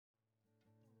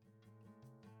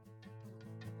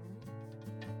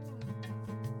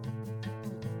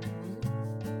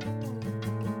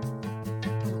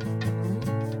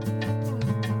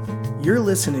You're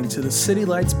listening to the City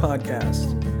Lights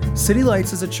Podcast. City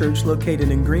Lights is a church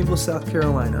located in Greenville, South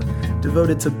Carolina,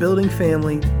 devoted to building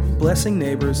family, blessing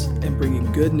neighbors, and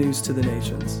bringing good news to the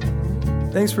nations.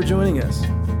 Thanks for joining us.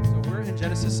 So we're in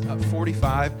Genesis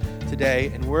 45 today,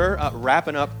 and we're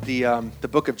wrapping up the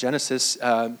book of Genesis.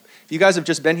 If you guys have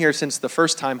just been here since the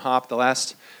first time hop, the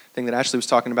last thing that Ashley was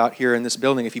talking about here in this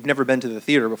building, if you've never been to the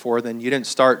theater before, then you didn't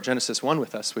start Genesis 1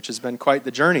 with us, which has been quite the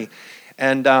journey.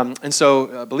 And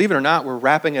so, believe it or not, we're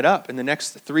wrapping it up in the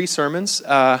next 3 sermons.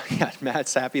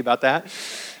 Matt's happy about that.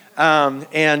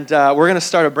 And we're going to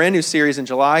start a brand new series in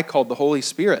July called The Holy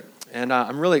Spirit. And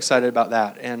I'm really excited about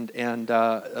that. And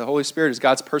the Holy Spirit is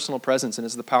God's personal presence and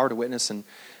is the power to witness. And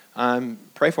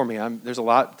pray for me. There's a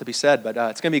lot to be said, but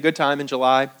it's going to be a good time in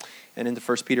July and into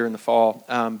 1 Peter in the fall.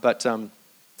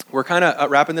 We're kind of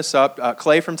wrapping this up.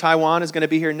 Clay from Taiwan is going to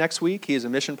be here next week. He is a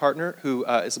mission partner who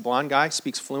is a blonde guy,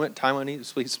 speaks fluent Taiwanese,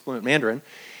 speaks fluent Mandarin.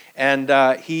 And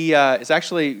he has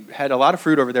actually had a lot of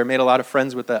fruit over there, made a lot of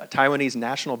friends with the Taiwanese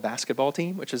national basketball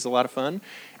team, which is a lot of fun.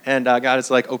 And God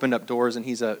has opened up doors, and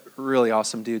he's a really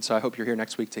awesome dude. So I hope you're here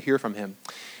next week to hear from him.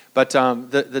 But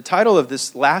the title of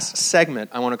this last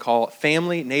segment I want to call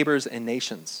Family, Neighbors, and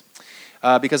Nations.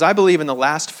 Because I believe in the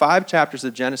last 5 chapters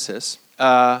of Genesis,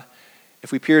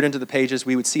 if we peered into the pages,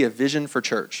 we would see a vision for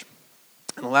church.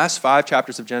 And the last 5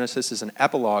 chapters of Genesis is an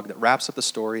epilogue that wraps up the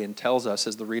story and tells us,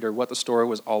 as the reader, what the story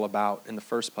was all about in the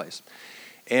first place.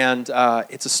 And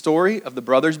it's a story of the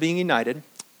brothers being united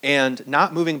and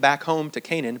not moving back home to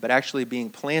Canaan, but actually being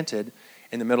planted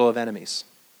in the middle of enemies.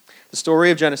 The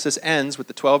story of Genesis ends with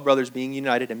the 12 brothers being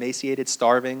united, emaciated,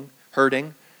 starving,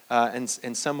 hurting,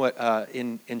 and somewhat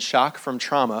in shock from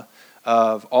trauma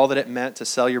of all that it meant to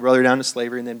sell your brother down to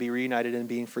slavery and then be reunited and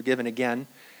being forgiven again.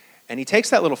 And he takes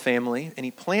that little family and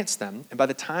he plants them. And by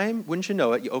the time, wouldn't you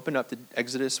know it, you open up to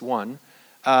Exodus 1,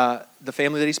 the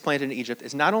family that he's planted in Egypt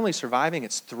is not only surviving,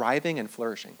 it's thriving and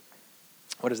flourishing.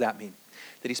 What does that mean?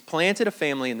 That he's planted a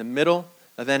family in the middle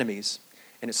of enemies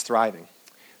and it's thriving.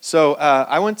 So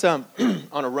I went on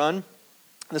a run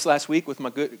this last week with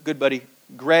my good buddy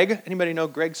Greg. Anybody know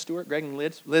Greg Stewart? Greg and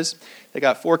Liz? They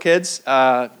got 4 kids.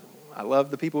 I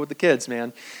love the people with the kids,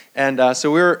 man. And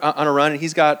so we were on a run, and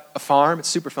he's got a farm. It's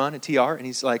super fun, a TR, and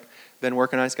he's been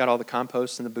working on it. He's got all the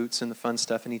compost and the boots and the fun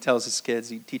stuff, and he tells his kids,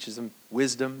 he teaches them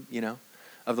wisdom,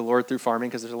 of the Lord through farming,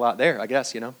 because there's a lot there, I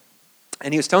guess,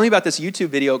 And he was telling me about this YouTube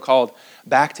video called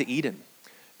Back to Eden.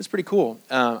 It's pretty cool.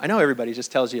 I know everybody just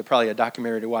tells you probably a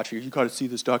documentary to watch. You got to see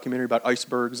this documentary about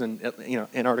icebergs and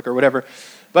Antarctica or whatever.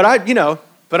 But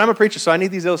I'm a preacher, so I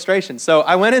need these illustrations. So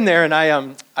I went in there and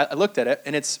I looked at it,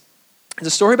 and it's a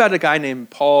story about a guy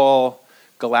named Paul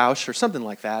Galouche or something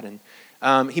like that.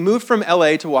 And he moved from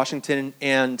L.A. to Washington,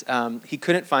 and he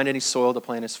couldn't find any soil to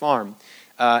plant his farm.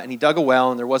 And he dug a well,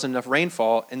 and there wasn't enough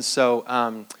rainfall. And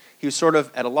so he was sort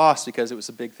of at a loss because it was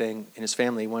a big thing in his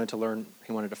family. He wanted to learn.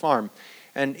 He wanted to farm.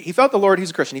 And he felt the Lord,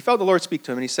 he's a Christian, he felt the Lord speak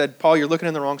to him. And he said, Paul, you're looking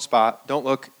in the wrong spot. Don't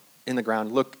look in the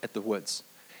ground. Look at the woods.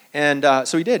 And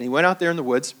so he did. He went out there in the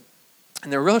woods.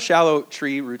 And there were real shallow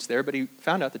tree roots there, but he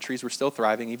found out the trees were still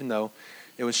thriving, even though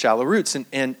it was shallow roots. And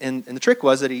the trick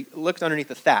was that he looked underneath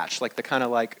the thatch, the kind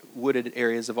of wooded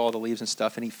areas of all the leaves and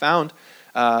stuff, and he found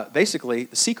basically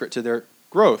the secret to their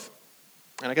growth.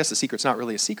 And I guess the secret's not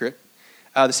really a secret.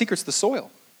 The secret's the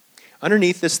soil.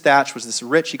 Underneath this thatch was this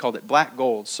rich, he called it black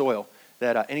gold soil,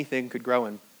 that anything could grow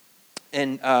in.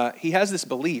 And he has this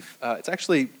belief, it's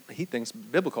actually, he thinks,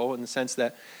 biblical in the sense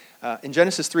that in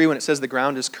Genesis 3, when it says the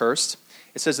ground is cursed,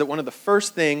 it says that one of the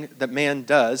first thing that man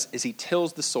does is he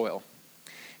tills the soil.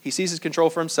 He seizes control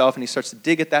for himself, and he starts to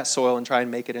dig at that soil and try and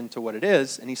make it into what it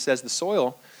is. And he says the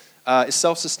soil is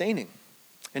self-sustaining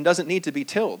and doesn't need to be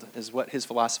tilled, is what his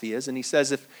philosophy is. And he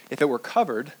says if it were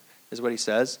covered, is what he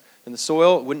says, then the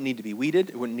soil wouldn't need to be weeded,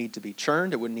 it wouldn't need to be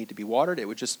churned, it wouldn't need to be watered, it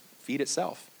would just feed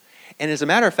itself. And as a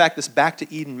matter of fact, this Back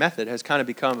to Eden method has kind of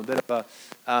become a bit of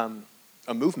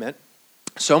a movement.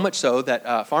 So much so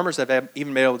that farmers have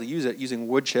even been able to use it using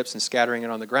wood chips and scattering it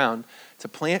on the ground to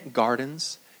plant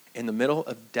gardens in the middle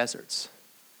of deserts.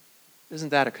 Isn't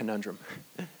that a conundrum?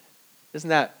 Isn't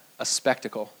that a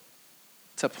spectacle?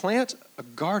 To plant a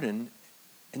garden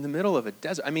in the middle of a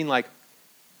desert.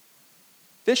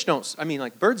 Birds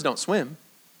don't swim. You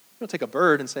don't take a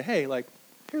bird and say, hey, here,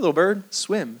 little bird,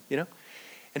 swim,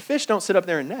 And fish don't sit up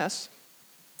there and nest.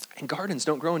 And gardens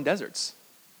don't grow in deserts.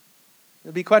 It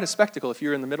would be quite a spectacle if you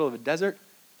were in the middle of a desert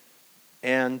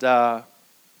and,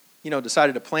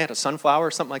 decided to plant a sunflower or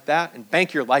something like that and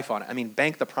bank your life on it.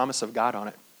 Bank the promise of God on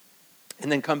it.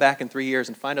 And then come back in 3 years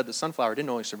and find out the sunflower didn't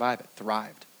only survive, it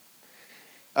thrived.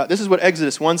 This is what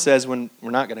Exodus 1 says when we're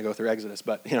not going to go through Exodus,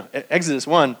 but, Exodus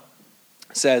 1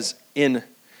 says in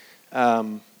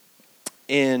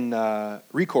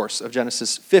recourse of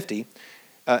Genesis 50,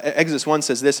 Exodus 1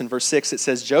 says this in verse 6. It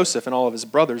says, Joseph and all of his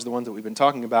brothers, the ones that we've been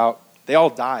talking about, they all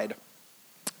died.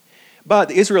 But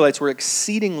the Israelites were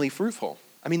exceedingly fruitful.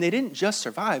 I mean, they didn't just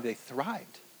survive, they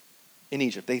thrived in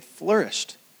Egypt. They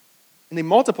flourished. And they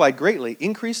multiplied greatly,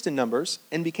 increased in numbers,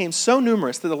 and became so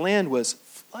numerous that the land was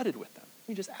flooded with them.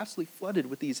 I mean, just absolutely flooded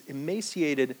with these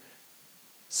emaciated,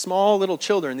 small little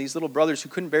children, these little brothers who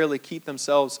couldn't barely keep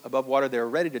themselves above water. They were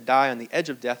ready to die on the edge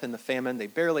of death in the famine. They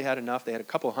barely had enough. They had a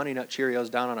couple of Honey Nut Cheerios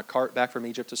down on a cart back from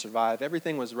Egypt to survive.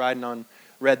 Everything was riding on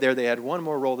red there. They had one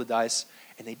more roll of the dice.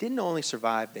 And they didn't only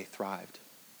survive, they thrived.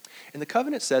 And the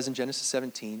covenant says in Genesis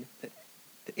 17 that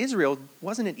Israel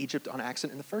wasn't in Egypt on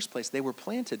accident in the first place. They were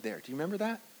planted there. Do you remember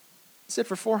that? It said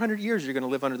for 400 years you're going to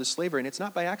live under the slavery, and it's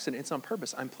not by accident, it's on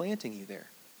purpose. I'm planting you there.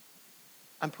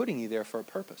 I'm putting you there for a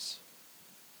purpose.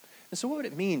 And so what would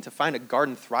it mean to find a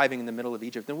garden thriving in the middle of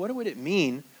Egypt? And what would it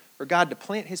mean for God to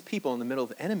plant his people in the middle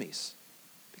of enemies?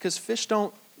 Because fish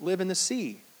don't live in the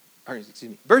sea.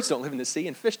 Birds don't live in the sea,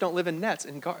 and fish don't live in nests,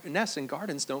 and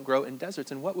gardens don't grow in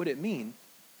deserts. And what would it mean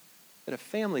that a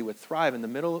family would thrive in the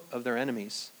middle of their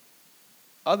enemies,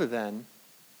 other than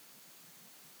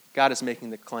God is making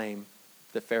the claim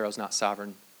that Pharaoh's not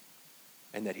sovereign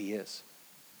and that he is?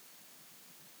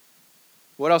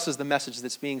 What else is the message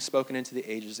that's being spoken into the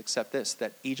ages except this,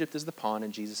 that Egypt is the pawn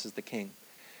and Jesus is the king?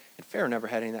 And Pharaoh never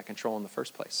had any of that control in the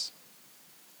first place.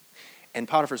 And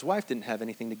Potiphar's wife didn't have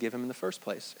anything to give him in the first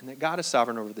place. And that God is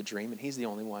sovereign over the dream, and he's the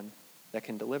only one that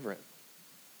can deliver it.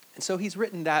 And so he's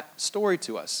written that story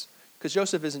to us, because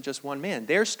Joseph isn't just one man.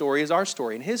 Their story is our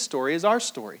story, and his story is our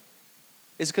story.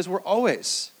 It's because we're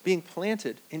always being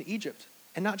planted in Egypt,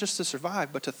 and not just to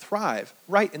survive, but to thrive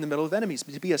right in the middle of enemies,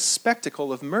 to be a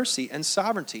spectacle of mercy and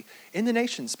sovereignty in the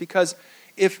nations. Because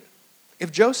if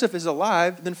Joseph is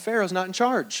alive, then Pharaoh's not in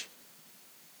charge.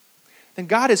 Then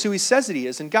God is who he says that he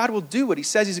is, and God will do what he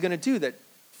says he's going to do, that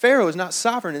Pharaoh is not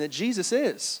sovereign and that Jesus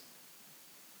is.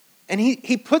 And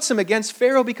he puts him against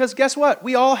Pharaoh because guess what?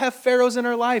 We all have Pharaohs in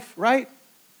our life, right?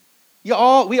 We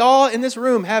all in this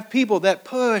room have people that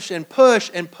push and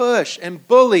push and push and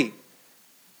bully.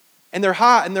 And they're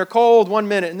hot and they're cold one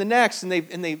minute and the next, and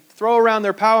they throw around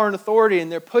their power and authority, and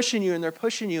they're pushing you,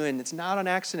 and it's not an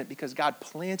accident, because God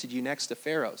planted you next to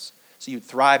Pharaohs so you'd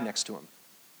thrive next to him.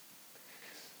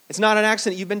 It's not an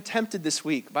accident you've been tempted this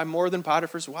week by more than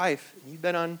Potiphar's wife. You've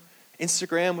been on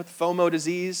Instagram with FOMO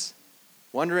disease,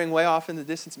 wondering way off in the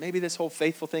distance, maybe this whole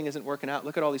faithful thing isn't working out.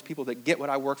 Look at all these people that get what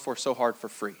I work for so hard for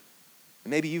free.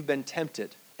 And maybe you've been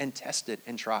tempted and tested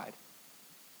and tried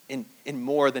in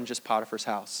more than just Potiphar's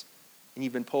house. And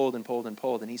you've been pulled and pulled and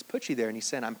pulled. And he's put you there, and he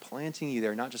said, I'm planting you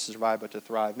there, not just to survive, but to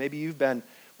thrive. Maybe you've been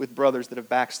with brothers that have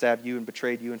backstabbed you and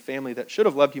betrayed you, and family that should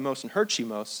have loved you most and hurt you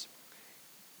most.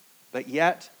 But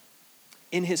yet,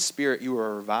 in his spirit, you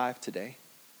are revived today,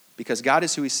 because God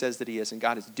is who he says that he is, and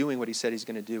God is doing what he said he's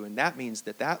going to do. And that means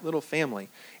that little family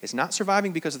is not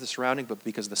surviving because of the surrounding, but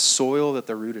because of the soil that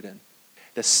they're rooted in.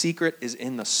 The secret is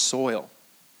in the soil.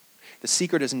 The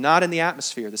secret is not in the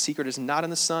atmosphere. The secret is not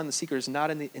in the sun. The secret is not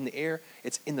in the air.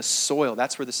 It's in the soil.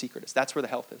 That's where the secret is. That's where the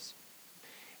health is.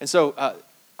 And so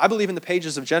I believe in the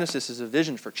pages of Genesis is a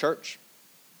vision for church.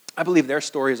 I believe their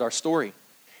story is our story.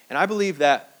 And I believe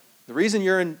that the reason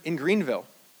you're in Greenville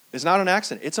is not an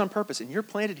accident. It's on purpose. And you're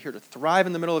planted here to thrive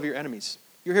in the middle of your enemies.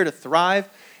 You're here to thrive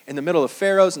in the middle of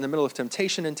Pharaohs, in the middle of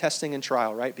temptation and testing and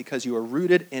trial, right? Because you are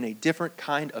rooted in a different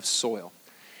kind of soil.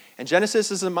 And Genesis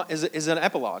is an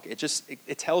epilogue.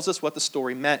 It tells us what the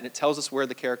story meant, and it tells us where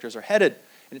the characters are headed.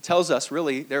 And it tells us,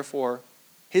 really, therefore,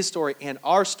 his story and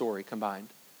our story combined.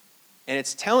 And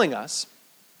it's telling us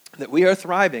that we are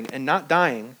thriving and not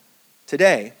dying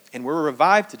today, and we're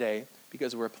revived today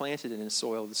because we're planted in the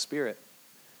soil of the Spirit.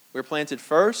 We're planted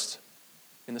first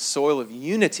in the soil of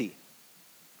unity.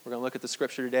 We're going to look at the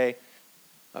scripture today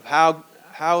of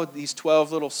how these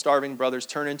 12 little starving brothers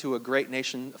turn into a great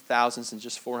nation of thousands in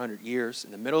just 400 years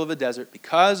in the middle of a desert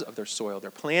because of their soil. They're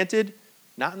planted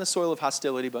not in the soil of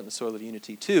hostility, but in the soil of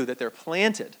unity. Two, that they're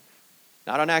planted,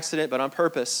 not on accident, but on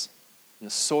purpose, in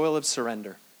the soil of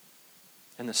surrender.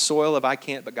 And the soil of I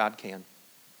can't, but God can.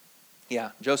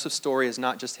 Yeah, Joseph's story is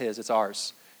not just his, it's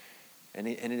ours. And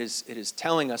it is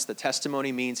telling us that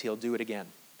testimony means he'll do it again.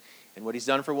 And what he's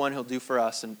done for one, he'll do for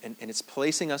us. And it's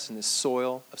placing us in this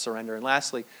soil of surrender. And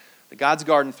lastly, the God's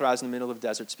garden thrives in the middle of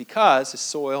deserts because his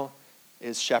soil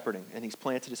is shepherding. And he's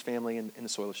planted his family in the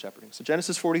soil of shepherding. So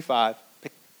Genesis 45,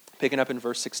 picking up in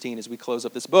verse 16 as we close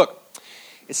up this book.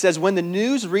 It says, when the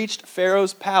news reached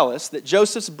Pharaoh's palace that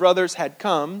Joseph's brothers had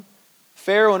come,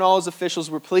 Pharaoh and all his officials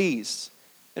were pleased.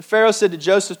 And Pharaoh said to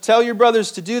Joseph, "Tell your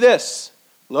brothers to do this.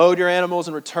 Load your animals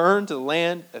and return to the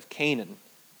land of Canaan.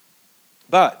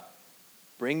 But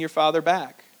bring your father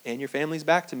back and your families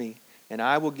back to me, and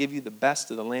I will give you the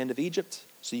best of the land of Egypt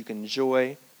so you can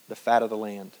enjoy the fat of the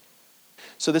land."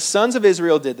 So the sons of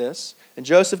Israel did this, and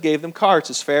Joseph gave them carts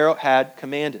as Pharaoh had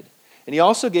commanded. And he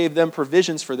also gave them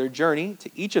provisions for their journey.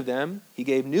 To each of them he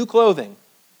gave new clothing.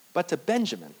 But to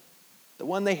Benjamin, the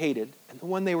one they hated and the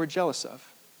one they were jealous of,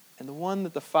 and the one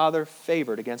that the father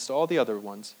favored against all the other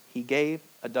ones, he gave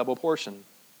a double portion.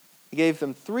 He gave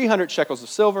them 300 shekels of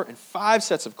silver and 5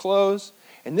 sets of clothes.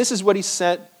 And this is what he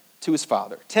sent to his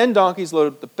father: 10 donkeys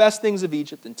loaded with the best things of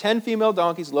Egypt, and 10 female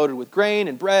donkeys loaded with grain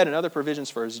and bread and other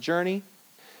provisions for his journey.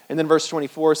 And then verse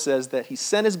 24 says that he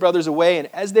sent his brothers away, and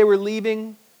as they were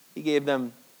leaving, he gave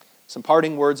them some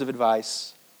parting words of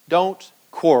advice. Don't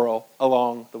quarrel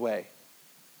along the way.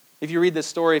 If you read this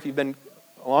story, if you've been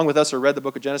along with us or read the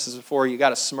book of Genesis before, you got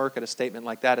to smirk at a statement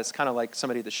like that. It's kind of like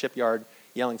somebody at the shipyard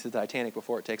yelling to the Titanic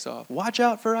before it takes off, "Watch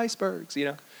out for icebergs," you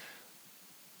know.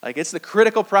 Like, it's the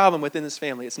critical problem within this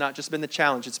family. It's not just been the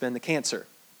challenge, it's been the cancer.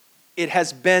 It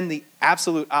has been the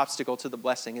absolute obstacle to the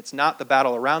blessing. It's not the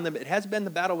battle around them, it has been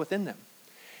the battle within them.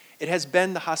 It has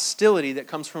been the hostility that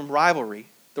comes from rivalry,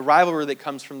 the rivalry that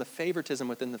comes from the favoritism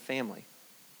within the family,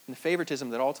 and the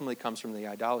favoritism that ultimately comes from the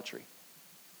idolatry.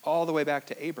 All the way back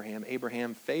to Abraham.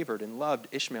 Abraham favored and loved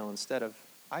Ishmael instead of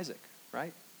Isaac,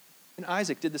 right? And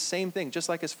Isaac did the same thing, just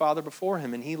like his father before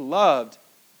him, and he loved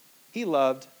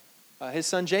his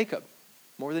son Jacob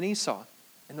more than Esau.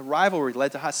 And the rivalry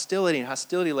led to hostility, and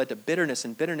hostility led to bitterness,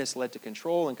 and bitterness led to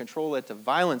control, and control led to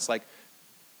violence. Like,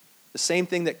 the same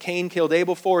thing that Cain killed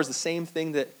Abel for is the same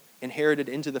thing that inherited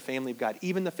into the family of God.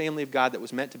 Even the family of God that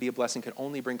was meant to be a blessing could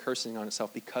only bring cursing on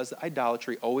itself, because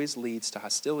idolatry always leads to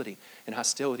hostility, and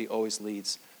hostility always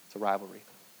leads to rivalry.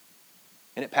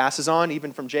 And it passes on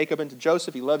even from Jacob into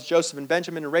Joseph. He loves Joseph and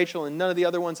Benjamin and Rachel and none of the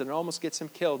other ones, and it almost gets him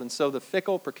killed. And so the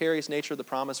fickle, precarious nature of the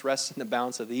promise rests in the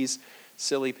balance of these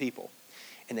silly people.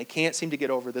 And they can't seem to get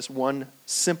over this one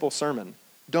simple sermon: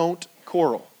 don't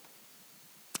quarrel.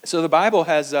 So the Bible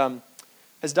has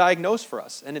diagnosed for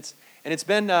us, and it's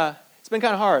been kind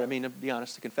of hard. I mean, to be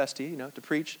honest, to confess to you, to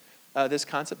preach this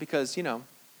concept, because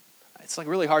it's like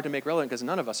really hard to make relevant, because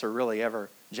none of us are really ever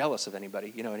jealous of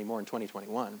anybody, anymore in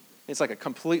 2021. It's like a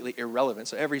completely irrelevant.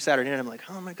 So every Saturday night I'm like,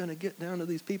 how am I going to get down to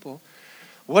these people?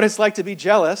 What it's like to be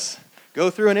jealous, go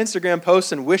through an Instagram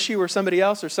post and wish you were somebody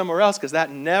else or somewhere else, because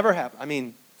that never happened. I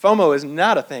mean, FOMO is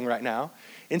not a thing right now.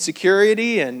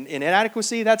 Insecurity and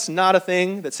inadequacy, that's not a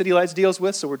thing that City Lights deals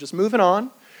with, so we're just moving on.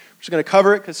 We're just going to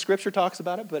cover it because Scripture talks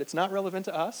about it, but it's not relevant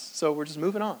to us, so we're just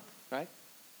moving on, right?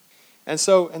 And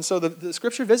so the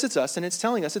Scripture visits us, and it's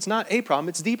telling us it's not a problem,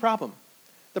 it's the problem.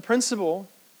 The principal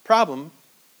problem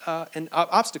and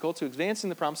obstacle to advancing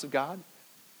the promise of God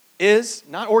is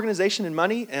not organization and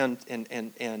money and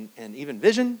even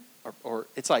vision, or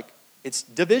it's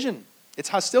division. It's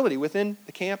hostility within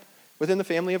the camp, within the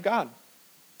family of God.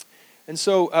 And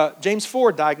so James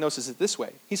 4 diagnoses it this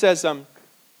way. He says,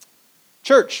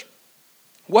 church,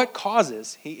 what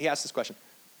causes, he asks this question.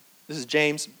 This is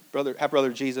James, half-brother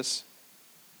of Jesus.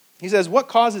 He says, what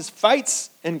causes fights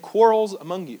and quarrels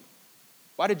among you?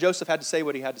 Why did Joseph have to say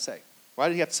what he had to say? Why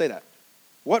did he have to say that?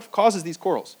 What causes these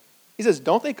quarrels? He says,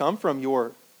 don't they come from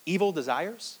your evil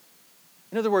desires?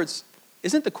 In other words,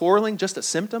 isn't the quarreling just a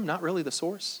symptom, not really the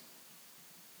source?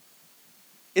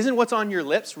 Isn't what's on your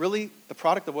lips really the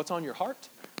product of what's on your heart?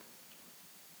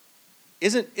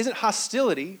 Isn't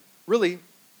hostility really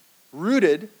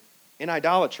rooted in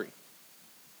idolatry?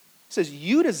 He says,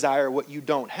 you desire what you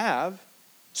don't have,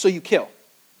 so you kill.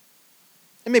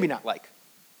 And maybe not like,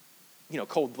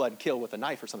 cold blood kill with a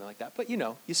knife or something like that, but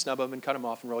you snub them and cut them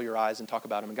off and roll your eyes and talk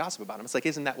about them and gossip about them. It's like,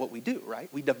 isn't that what we do, right?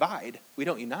 We divide, we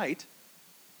don't unite.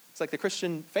 It's like the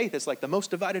Christian faith is like the most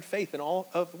divided faith in all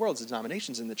of the world. It's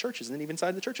denominations in the churches, and then even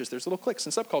inside the churches, there's little cliques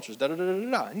and subcultures,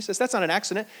 da-da-da-da-da. And he says that's not an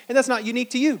accident, and that's not unique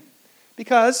to you,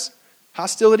 because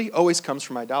hostility always comes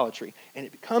from idolatry, and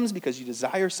it comes because you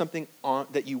desire something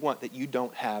that you want that you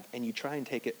don't have, and you try and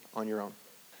take it on your own.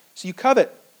 So you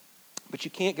covet, but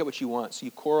you can't get what you want, so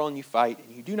you quarrel and you fight,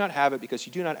 and you do not have it because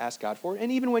you do not ask God for it,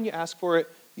 and even when you ask for it,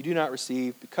 you do not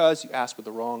receive because you ask with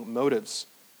the wrong motives,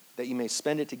 that you may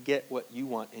spend it to get what you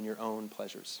want in your own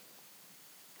pleasures.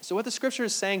 So what the Scripture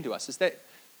is saying to us is that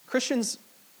Christians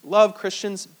love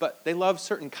Christians, but they love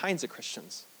certain kinds of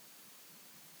Christians.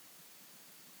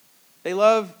 They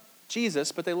love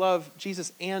Jesus, but they love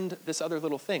Jesus and this other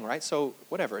little thing, right? So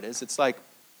whatever it is, it's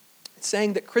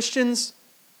saying that Christians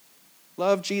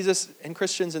love Jesus and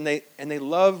Christians, and they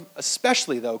love,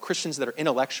 especially though, Christians that are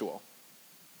intellectual.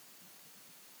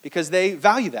 because they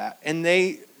value that, and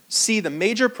they see the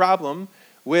major problem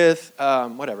with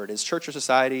whatever it is, church or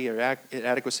society or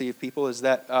inadequacy of people is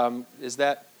that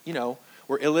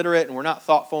we're illiterate and we're not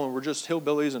thoughtful and we're just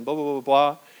hillbillies and blah, blah, blah,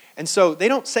 blah. And so they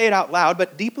don't say it out loud,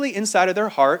 but deeply inside of their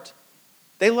heart,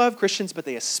 they love Christians, but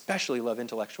they especially love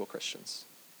intellectual Christians.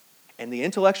 And the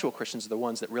intellectual Christians are the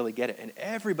ones that really get it. And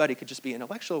everybody could just be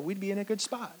intellectual, we'd be in a good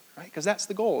spot, right? Because that's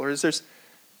the goal. Or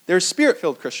there's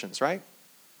spirit-filled Christians, right?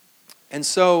 And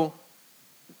so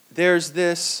there's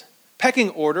this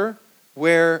pecking order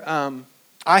where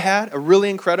I had a really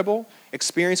incredible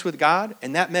experience with God,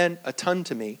 and that meant a ton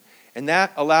to me. And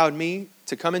that allowed me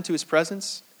to come into his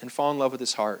presence and fall in love with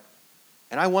his heart.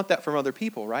 And I want that from other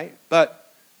people, right?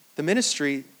 But the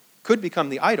ministry could become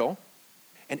the idol.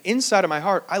 And inside of my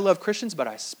heart, I love Christians, but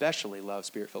I especially love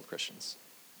spirit-filled Christians.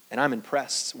 And I'm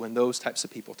impressed when those types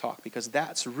of people talk, because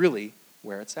that's really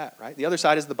where it's at, right? The other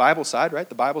side is the Bible side, right?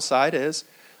 The Bible side is,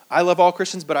 I love all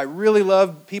Christians, but I really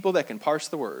love people that can parse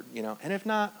the word, And if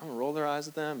not, I'm going to roll their eyes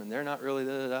at them, and they're not really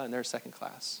and they're second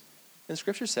class. And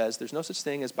Scripture says there's no such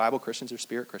thing as Bible Christians or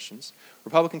Spirit Christians,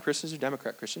 Republican Christians or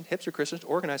Democrat Christians, hipster Christians,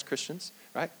 organized Christians,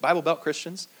 right? Bible Belt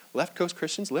Christians, left coast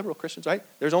Christians, liberal Christians, right?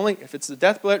 There's only, if it's the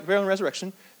death, burial, and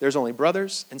resurrection, there's only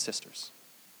brothers and sisters.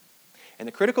 And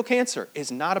the critical cancer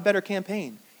is not a better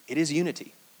campaign. It is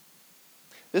unity.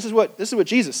 This is what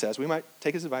Jesus says. We might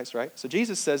take his advice, right? So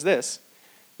Jesus says this.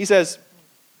 He says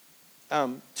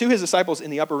to his disciples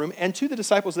in the upper room and to the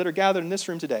disciples that are gathered in this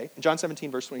room today, in John 17,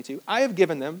 verse 22, I have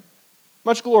given them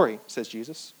much glory, says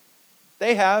Jesus.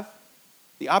 They have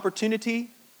the opportunity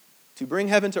to bring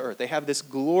heaven to earth. They have this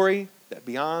glory that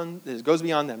goes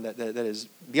beyond them, that is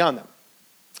beyond them.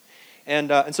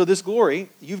 And so this glory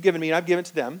you've given me and I've given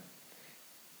to them.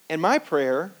 And my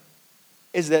prayer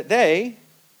is that they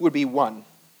would be one.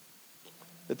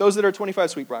 That those that are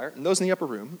 25 Sweetbriar, and those in the upper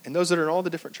room, and those that are in all the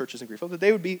different churches in Greenfield, that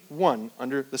they would be one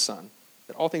under the sun.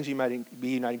 That all things might be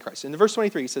united in Christ. In verse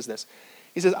 23, he says this.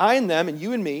 He says, I and them and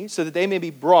you and me, so that they may be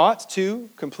brought to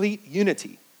complete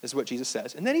unity, is what Jesus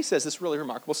says. And then he says this really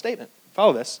remarkable statement.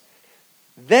 Follow this.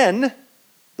 Then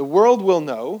the world will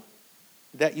know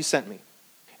that you sent me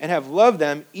and have loved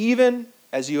them even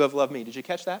as you have loved me. Did you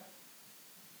catch that?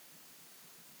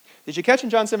 Did you catch in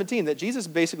John 17 that Jesus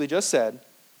basically just said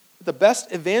that the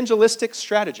best evangelistic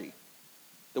strategy,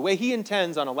 the way he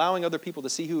intends on allowing other people to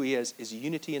see who he is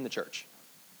unity in the church?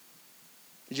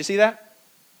 Did you see that?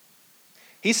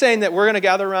 He's saying that we're going to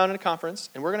gather around in a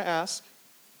conference and we're going to ask,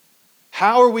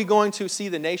 how are we going to see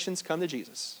the nations come to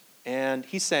Jesus? And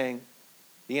he's saying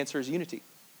the answer is unity.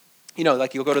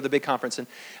 Like you'll go to the big conference and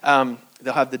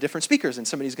they'll have the different speakers and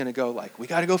somebody's going to go like, we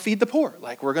got to go feed the poor.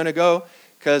 Like we're going to go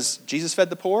because Jesus fed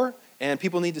the poor and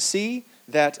people need to see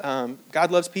that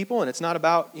God loves people and it's not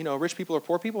about, rich people or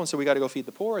poor people. And so we got to go feed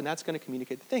the poor and that's going to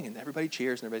communicate the thing. And everybody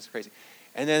cheers and everybody's crazy.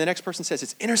 And then the next person says,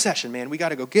 it's intercession, man. We got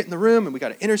to go get in the room and we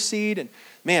got to intercede. And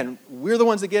man, we're the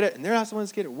ones that get it and they're not the ones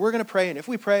that get it. We're going to pray. And if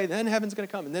we pray, then heaven's going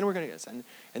to come and then we're going to get it.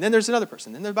 And then there's another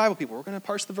person. Then there's Bible people. We're going to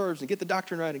parse the verbs and get the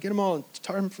doctrine right and get them all and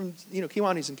start them from,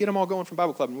 Kiwanis and get them all going from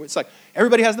Bible club. And it's like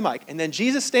everybody has the mic. And then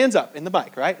Jesus stands up in the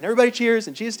mic, right? And everybody cheers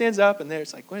and Jesus stands up and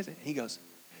there's like, what is it? And he goes,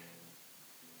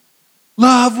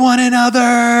 love one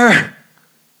another.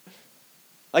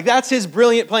 Like that's his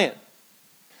brilliant plan.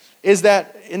 Is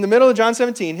that in the middle of John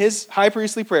 17, his high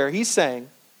priestly prayer, he's saying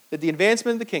that the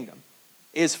advancement of the kingdom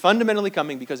is fundamentally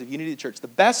coming because of unity of the church. The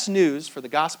best news for the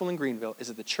gospel in Greenville is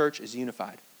that the church is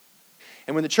unified.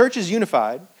 And when the church is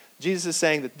unified, Jesus is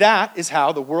saying that is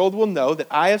how the world will know that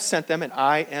I have sent them and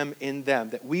I am in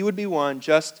them, that we would be one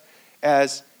just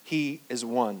as he is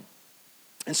one.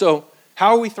 And so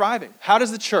how are we thriving? How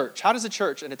does the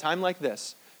church in a time like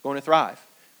this going to thrive?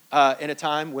 In a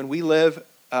time when we live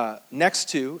next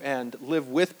to and live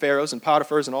with Pharaohs and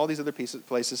Potiphars and all these other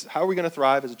places, how are we going to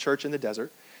thrive as a church in the desert?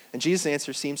 And Jesus'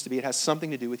 answer seems to be it has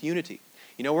something to do with unity.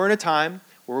 We're in a time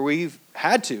where we've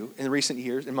had to, in recent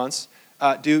years and months,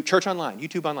 do church online,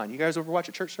 YouTube online. You guys ever watch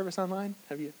a church service online?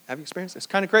 Have you experienced it? It's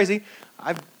kind of crazy.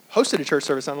 I've hosted a church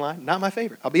service online. Not my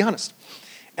favorite, I'll be honest.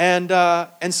 And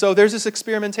so there's this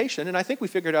experimentation, and I think we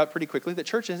figured out pretty quickly that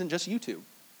church isn't just YouTube.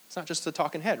 It's not just a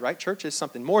talking head, right? Church is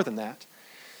something more than that.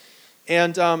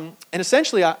 And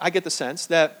essentially, I get the sense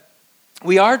that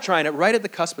we are right at the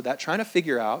cusp of that, trying to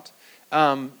figure out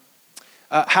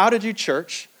how to do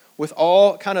church with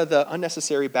all kind of the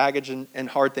unnecessary baggage and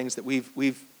hard things that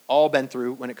we've all been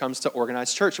through when it comes to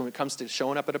organized church, when it comes to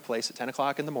showing up at a place at 10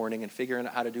 o'clock in the morning and figuring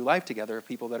out how to do life together with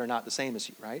people that are not the same as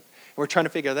you, right? And we're trying to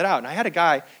figure that out. And I had a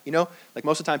guy, like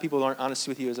most of the time people aren't honest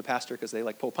with you as a pastor because they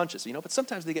like pull punches, but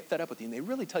sometimes they get fed up with you and they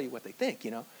really tell you what they think,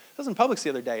 I was in Publix the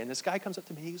other day and this guy comes up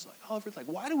to me, he's like, Oliver,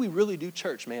 why do we really do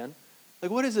church, man?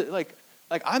 Like, what is it? Like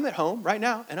I'm at home right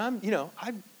now and I'm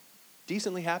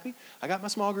decently happy. I got my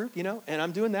small group, and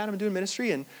I'm doing that. I'm doing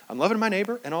ministry, and I'm loving my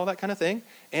neighbor and all that kind of thing.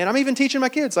 And I'm even teaching my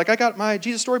kids. Like, I got my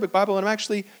Jesus Storybook Bible, and I'm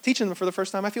actually teaching them for the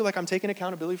first time. I feel like I'm taking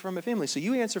accountability for my family. So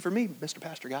you answer for me, Mr.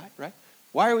 Pastor Guy, right?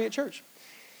 Why are we at church?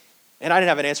 And I didn't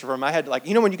have an answer for him. I had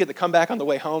when you get the comeback on the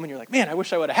way home, and you're like, man, I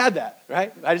wish I would have had that,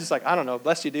 right? I just I don't know,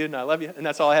 bless you, dude, and I love you. And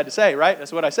that's all I had to say, right?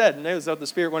 That's what I said. And it was what the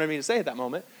Spirit wanted me to say at that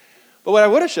moment. But what I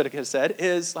would have, should have said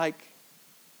is,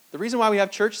 the reason why we have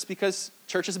church is because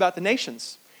church is about the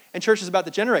nations. And church is about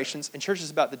the generations, and church is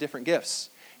about the different gifts.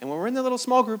 And when we're in the little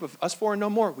small group of us four and no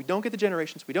more, we don't get the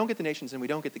generations, we don't get the nations, and we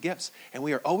don't get the gifts. And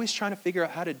we are always trying to figure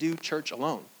out how to do church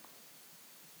alone.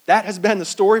 That has been the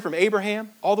story from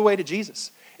Abraham all the way to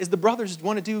Jesus, is the brothers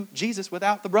want to do Jesus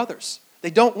without the brothers.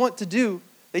 They don't want to do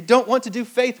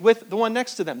faith with the one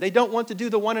next to them. They don't want to do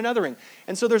the one anothering.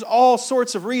 And so there's all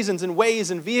sorts of reasons and ways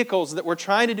and vehicles that we're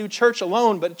trying to do church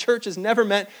alone, but church is never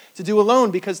meant to do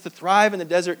alone, because to thrive in the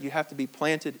desert, you have to be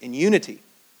planted in unity.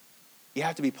 You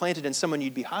have to be planted in someone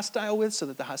you'd be hostile with so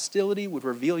that the hostility would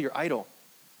reveal your idol.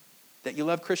 That you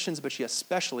love Christians, but you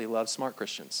especially love smart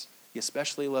Christians. You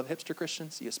especially love hipster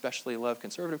Christians. You especially love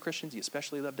conservative Christians. You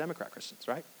especially love Democrat Christians,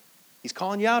 right? He's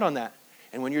calling you out on that.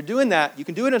 And when you're doing that, you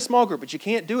can do it in a small group, but you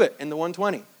can't do it in the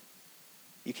 120.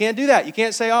 You can't do that. You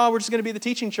can't say, we're just going to be the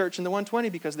teaching church in the 120,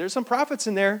 because there's some prophets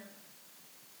in there.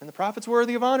 And the prophets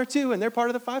worthy of honor too, and they're part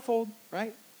of the fivefold,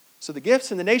 right? So the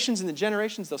gifts and the nations and the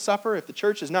generations, they'll suffer if the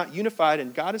church is not unified.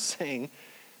 And God is saying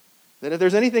that if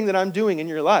there's anything that I'm doing in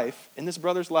your life, in this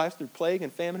brother's life, through plague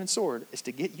and famine and sword, is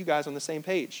to get you guys on the same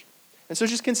page. And so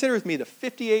just consider with me the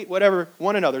 58 whatever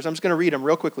one another's. I'm just going to read them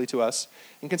real quickly to us.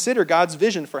 And consider God's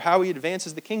vision for how he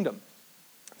advances the kingdom.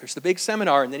 There's the big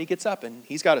seminar, and then he gets up, and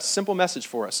he's got a simple message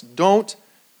for us. Don't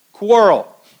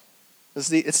quarrel.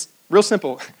 It's real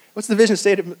simple. What's the vision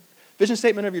statement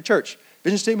of your church?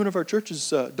 Vision statement of our church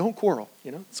is don't quarrel.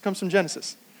 This comes from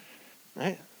Genesis.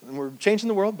 Right? And we're changing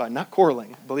the world by not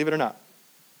quarreling, believe it or not.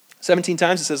 17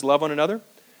 times it says love one another.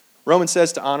 Romans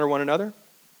says to honor one another.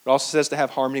 It also says to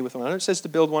have harmony with one another. It says to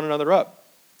build one another up.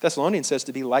 Thessalonians says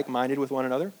to be like-minded with one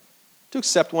another, to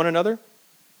accept one another.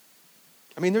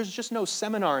 I mean, there's just no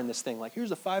seminar in this thing.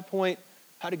 Here's a 5-point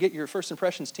how to get your first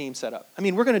impressions team set up. I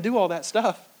mean, we're going to do all that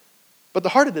stuff. But the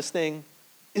heart of this thing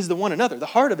is the one another. The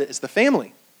heart of it is the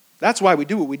family. That's why we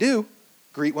do what we do.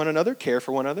 Greet one another, care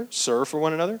for one another, serve for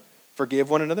one another,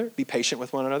 forgive one another, be patient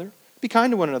with one another, be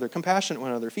kind to one another, compassionate to one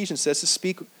another. Ephesians says to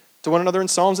speak to one another in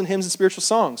psalms and hymns and spiritual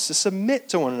songs, to submit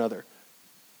to one another,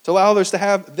 to allow others to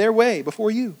have their way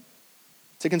before you,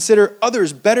 to consider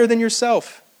others better than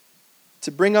yourself,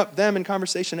 to bring up them in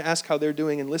conversation, to ask how they're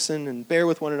doing and listen and bear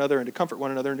with one another and to comfort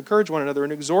one another and encourage one another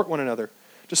and exhort one another,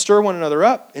 to stir one another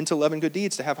up into love and good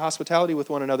deeds, to have hospitality with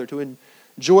one another, to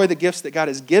enjoy the gifts that God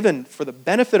has given for the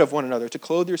benefit of one another, to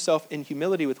clothe yourself in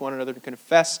humility with one another, to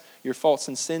confess your faults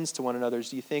and sins to one another.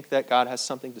 Do you think that God has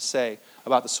something to say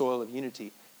about the soil of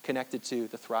unity connected to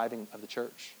the thriving of the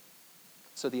church?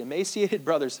 So the emaciated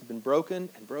brothers have been broken,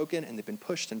 and they've been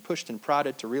pushed and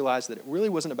prodded to realize that it really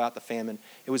wasn't about the famine.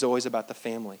 It was always about the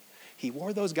family. He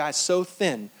wore those guys so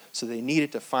thin so they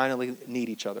needed to finally need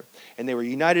each other. And they were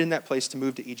united in that place to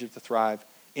move to Egypt to thrive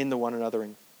in the one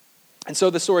anothering. And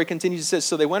so the story continues. It says,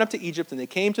 so they went up to Egypt, and they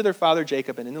came to their father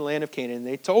Jacob and in the land of Canaan, and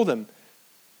they told him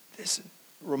this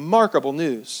remarkable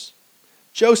news.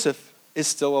 Joseph is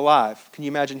still alive. Can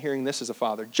you imagine hearing this as a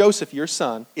father? Joseph, your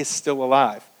son, is still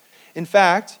alive. In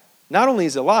fact, not only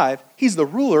is he alive, he's the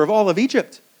ruler of all of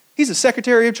Egypt. He's the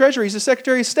secretary of treasury. He's the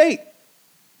secretary of state.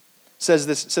 Says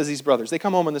these brothers. They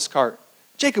come home in this cart.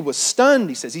 Jacob was stunned,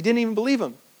 he says. He didn't even believe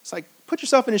him. It's like, put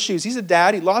yourself in his shoes. He's a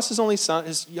dad. He lost his only son,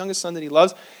 his youngest son that he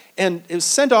loves, and was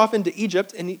sent off into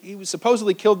Egypt, and he was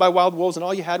supposedly killed by wild wolves, and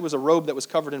all you had was a robe that was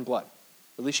covered in blood.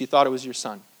 At least you thought it was your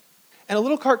son. And a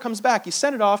little cart comes back. You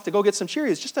sent it off to go get some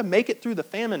Cheerios, just to make it through the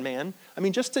famine, man. I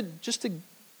mean, just to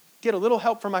get a little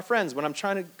help from my friends when I'm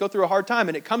trying to go through a hard time.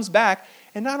 And it comes back,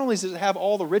 and not only does it have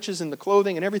all the riches and the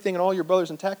clothing and everything and all your brothers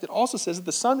intact, it also says that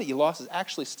the son that you lost is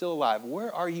actually still alive.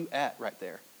 Where are you at right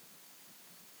there?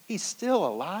 He's still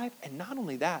alive, and not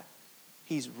only that,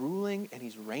 he's ruling and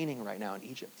he's reigning right now in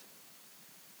Egypt.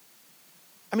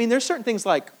 I mean, there's certain things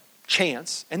like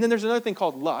chance, and then there's another thing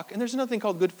called luck, and there's another thing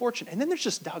called good fortune, and then there's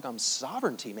just doggone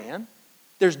sovereignty, man.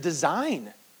 There's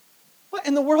design. What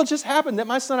in the world just happened that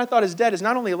my son I thought is dead is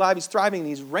not only alive, he's thriving, and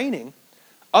he's reigning,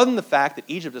 other than the fact that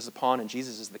Egypt is a pawn and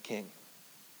Jesus is the king.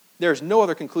 There's no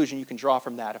other conclusion you can draw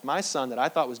from that. If my son that I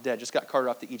thought was dead just got carted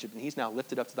off to Egypt and he's now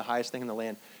lifted up to the highest thing in the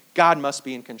land, God must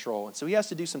be in control. And so he has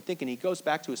to do some thinking. He goes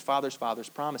back to his father's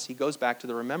promise. He goes back to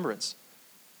the remembrance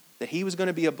that he was going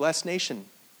to be a blessed nation.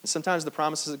 And sometimes the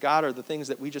promises of God are the things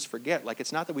that we just forget. Like,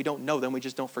 it's not that we don't know them, we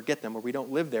just don't forget them, or we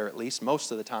don't live there at least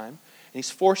most of the time. And he's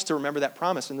forced to remember that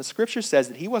promise. And the scripture says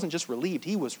that he wasn't just relieved,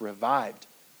 he was revived.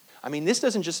 I mean, this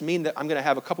doesn't just mean that I'm going to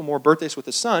have a couple more birthdays with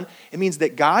the son. It means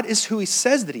that God is who he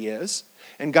says that he is,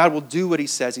 and God will do what he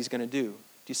says he's going to do. Do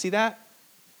you see that?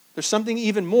 There's something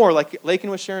even more, like Lakin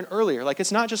was sharing earlier. Like,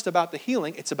 it's not just about the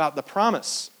healing, it's about the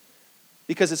promise.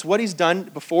 Because it's what he's done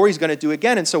before, he's going to do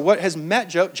again. And so what has met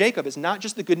Jacob is not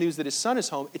just the good news that his son is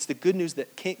home, it's the good news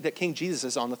that King Jesus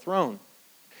is on the throne.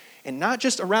 And not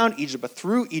just around Egypt, but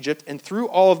through Egypt and through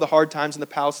all of the hard times in the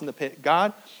palace and the pit,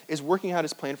 God is working out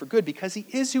his plan for good because he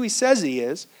is who he says he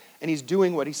is, and he's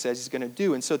doing what he says he's going to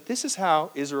do. And so this is how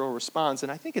Israel responds,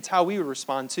 and I think it's how we would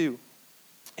respond too,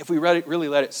 if we really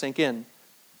let it sink in.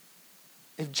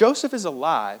 If Joseph is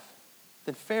alive,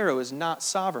 then Pharaoh is not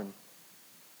sovereign.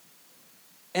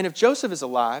 And if Joseph is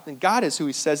alive, then God is who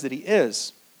he says that he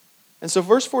is. And so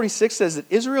verse 46 says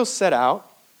that Israel set out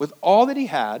with all that he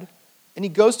had, and he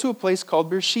goes to a place called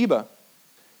Beersheba.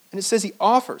 And it says he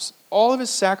offers all of his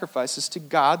sacrifices to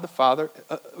God, the Father,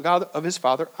 God of his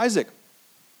father Isaac.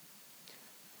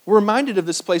 We're reminded of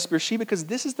this place, Beersheba, because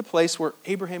this is the place where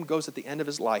Abraham goes at the end of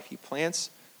his life. He plants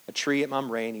a tree at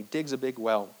Mamre, and he digs a big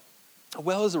well. A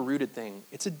well is a rooted thing.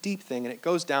 It's a deep thing, and it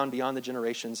goes down beyond the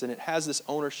generations, and it has this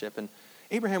ownership. And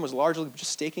Abraham was largely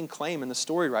just staking claim in the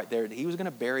story right there that he was going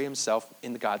to bury himself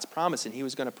in God's promise, and he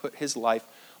was going to put his life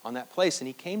on that place. And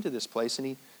he came to this place,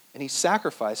 and he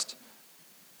sacrificed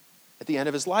at the end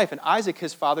of his life. And Isaac,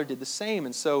 his father, did the same.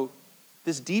 And so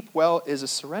this deep well is a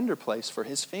surrender place for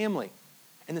his family.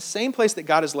 And the same place that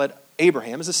God has led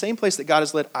Abraham is the same place that God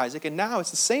has led Isaac, and now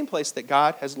it's the same place that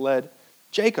God has led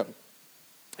Jacob.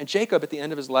 And Jacob, at the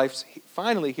end of his life,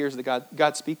 finally hears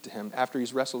God speak to him after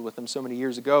he's wrestled with him so many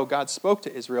years ago. God spoke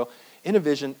to Israel in a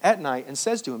vision at night and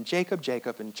says to him, Jacob,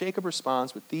 Jacob. And Jacob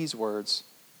responds with these words.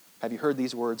 Have you heard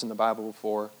these words in the Bible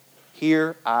before?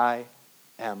 Here I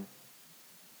am.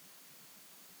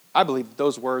 I believe that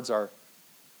those words are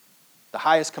the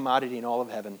highest commodity in all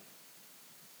of heaven.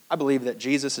 I believe that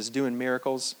Jesus is doing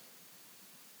miracles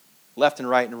left and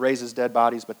right and raises dead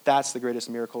bodies, but that's the greatest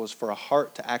miracle, is for a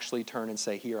heart to actually turn and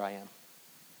say, here I am.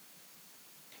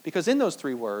 Because in those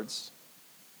three words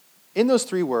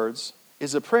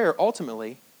is a prayer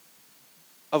ultimately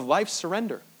of life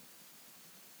surrender.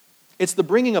 It's the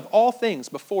bringing of all things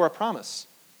before a promise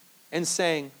and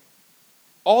saying,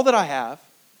 all that I have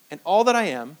and all that I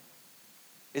am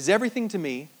is everything to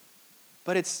me,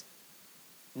 but it's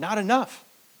not enough.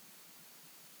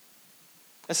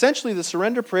 Essentially, the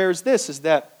surrender prayer is this, is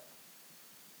that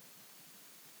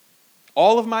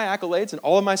all of my accolades and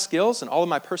all of my skills and all of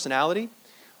my personality,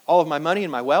 all of my money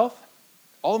and my wealth,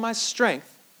 all of my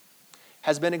strength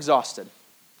has been exhausted.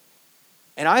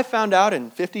 And I found out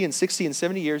in 50 and 60 and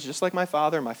 70 years, just like my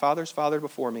father and my father's father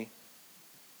before me,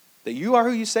 that you are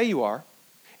who you say you are,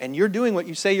 and you're doing what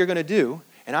you say you're going to do,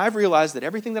 and I've realized that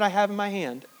everything that I have in my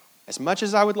hand, as much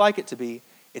as I would like it to be,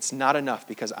 it's not enough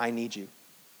because I need you.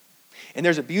 And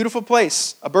there's a beautiful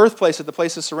place, a birthplace at the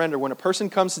place of surrender. When a person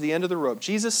comes to the end of the rope,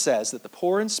 Jesus says that the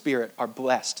poor in spirit are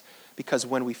blessed because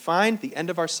when we find the end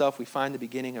of ourself, we find the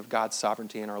beginning of God's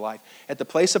sovereignty in our life. At the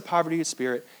place of poverty of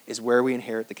spirit is where we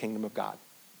inherit the kingdom of God.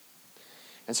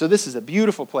 And so this is a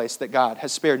beautiful place that God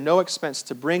has spared no expense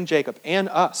to bring Jacob and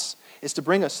us, is to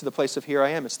bring us to the place of here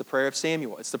I am. It's the prayer of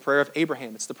Samuel. It's the prayer of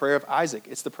Abraham. It's the prayer of Isaac.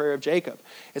 It's the prayer of Jacob.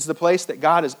 It's the place that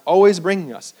God is always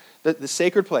bringing us, the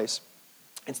sacred place.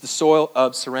 It's the soil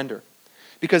of surrender.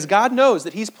 Because God knows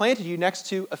that he's planted you next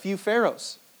to a few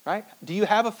pharaohs, right? Do you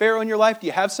have a pharaoh in your life? Do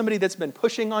you have somebody that's been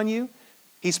pushing on you?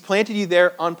 He's planted you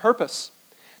there on purpose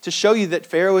to show you that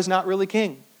Pharaoh is not really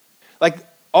king. Like,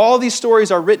 all these stories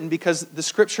are written because the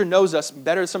scripture knows us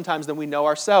better sometimes than we know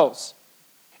ourselves.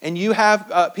 And you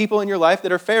have people in your life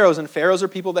that are pharaohs, and pharaohs are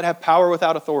people that have power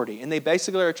without authority. And they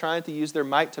basically are trying to use their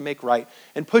might to make right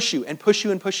and push you and push you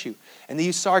and push you. And they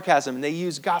use sarcasm, and they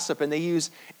use gossip, and they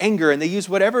use anger, and they use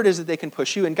whatever it is that they can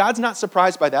push you. And God's not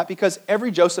surprised by that because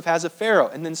every Joseph has a pharaoh,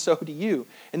 and then so do you.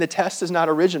 And the test is not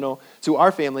original to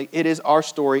our family. It is our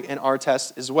story and our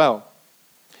test as well.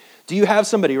 Do you have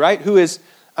somebody, right, who is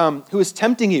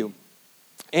tempting you?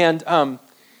 And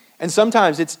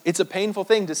sometimes it's a painful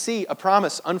thing to see a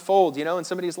promise unfold, in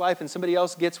somebody's life, and somebody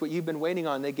else gets what you've been waiting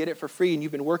on. They get it for free, and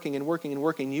you've been working and working and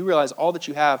working. And you realize all that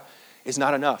you have is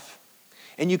not enough.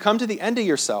 And you come to the end of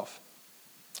yourself.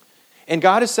 And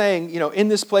God is saying, in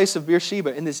this place of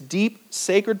Beersheba, in this deep,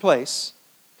 sacred place,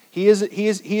 He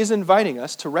is inviting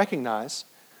us to recognize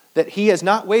that He has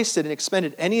not wasted and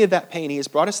expended any of that pain. He has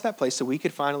brought us to that place so we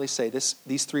could finally say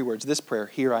these three words, this prayer,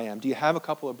 here I am. Do you have a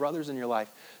couple of brothers in your life?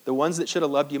 The ones that should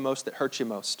have loved you most, that hurt you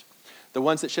most. The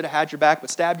ones that should have had your back but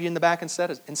stabbed you in the back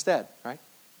instead, right?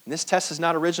 And this test is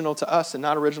not original to us and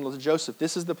not original to Joseph.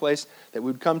 This is the place that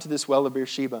we would come to this well of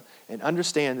Beersheba and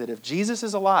understand that if Jesus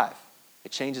is alive,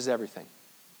 it changes everything.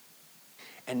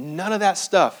 And none of that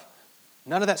stuff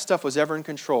was ever in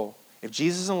control. If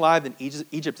Jesus is alive, then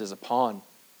Egypt is a pawn.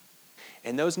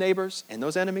 And those neighbors, and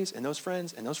those enemies, and those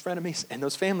friends, and those frenemies, and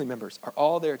those family members are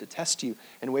all there to test you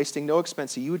and wasting no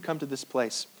expense. So you would come to this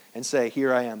place and say,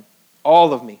 here I am,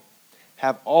 all of me.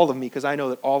 Have all of me, because I know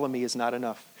that all of me is not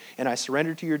enough. And I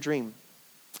surrender to your dream.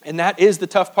 And that is the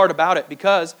tough part about it,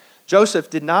 because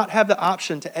Joseph did not have the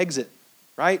option to exit,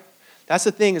 right? That's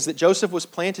the thing, is that Joseph was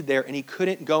planted there and he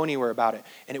couldn't go anywhere about it.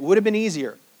 And it would have been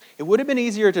easier. It would have been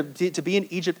easier to be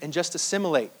in Egypt and just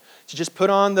assimilate, to just put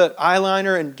on the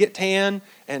eyeliner and get tan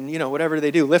and, whatever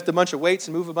they do, lift a bunch of weights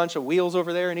and move a bunch of wheels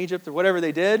over there in Egypt or whatever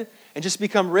they did, and just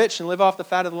become rich and live off the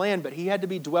fat of the land. But he had to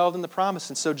be dwelled in the promise,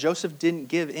 and so Joseph didn't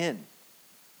give in.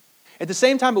 At the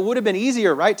same time, it would have been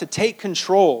easier, right, to take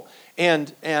control,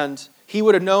 and he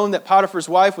would have known that Potiphar's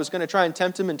wife was going to try and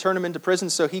tempt him and turn him into prison,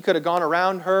 so he could have gone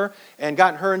around her and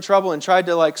gotten her in trouble and tried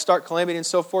to start calamity and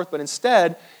so forth. But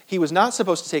instead, he was not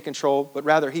supposed to take control, but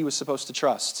rather he was supposed to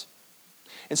trust.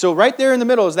 And so right there in the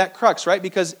middle is that crux, right?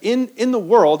 Because in the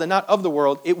world and not of the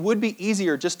world, it would be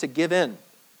easier just to give in,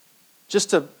 just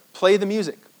to play the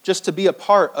music, just to be a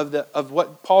part of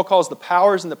what Paul calls the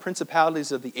powers and the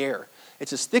principalities of the air.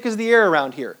 It's as thick as the air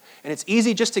around here. And it's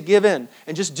easy just to give in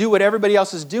and just do what everybody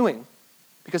else is doing.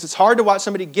 Because it's hard to watch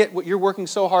somebody get what you're working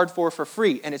so hard for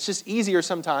free. And it's just easier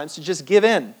sometimes to just give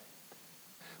in.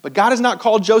 But God has not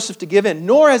called Joseph to give in,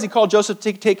 nor has He called Joseph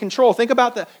to take control. Think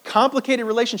about the complicated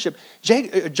relationship.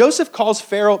 Joseph calls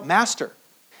Pharaoh master.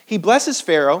 He blesses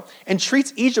Pharaoh and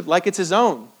treats Egypt like it's his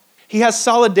own. He has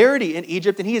solidarity in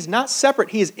Egypt, and he is not separate.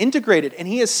 He is integrated, and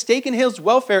he has stake in his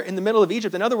welfare in the middle of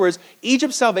Egypt. In other words,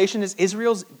 Egypt's salvation is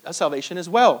Israel's salvation as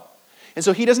well. And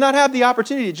so he does not have the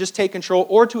opportunity to just take control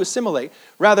or to assimilate.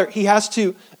 Rather, he has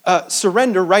to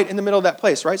surrender right in the middle of that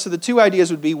place, right? So the two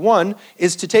ideas would be, one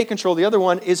is to take control, the other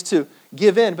one is to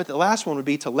give in, but the last one would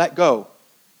be to let go.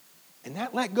 And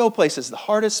that let go place is the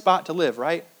hardest spot to live,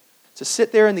 right? To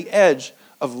sit there in the edge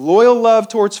of loyal love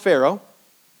towards Pharaoh,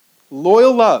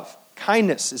 loyal love.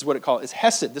 Kindness is what it calls. It's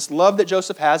hesed, this love that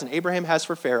Joseph has and Abraham has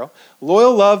for Pharaoh.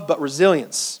 Loyal love, but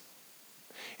resilience.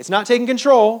 It's not taking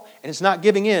control, and it's not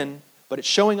giving in, but it's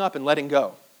showing up and letting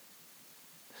go.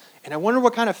 And I wonder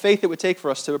what kind of faith it would take for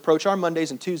us to approach our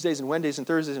Mondays and Tuesdays and Wednesdays and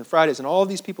Thursdays and Fridays and all of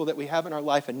these people that we have in our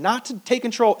life, and not to take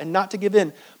control and not to give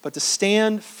in, but to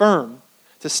stand firm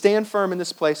in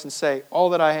this place and say, all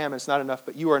that I am is not enough,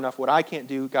 but you are enough. What I can't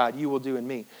do, God, you will do in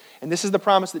me. And this is the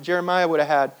promise that Jeremiah would have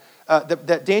had,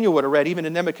 that Daniel would have read, even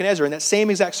in Nebuchadnezzar. In that same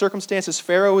exact circumstance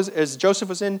as Joseph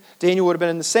was in, Daniel would have been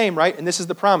in the same, right? And this is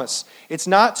the promise. It's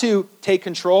not to take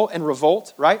control and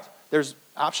revolt, right? There's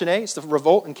option A, it's to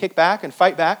revolt and kick back and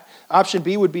fight back. Option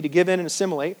B would be to give in and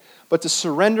assimilate. But to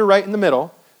surrender right in the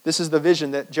middle, this is the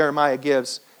vision that Jeremiah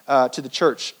gives to the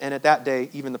church. And at that day,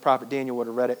 even the prophet Daniel would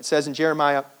have read it. It says in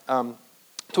Jeremiah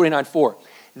 29:4,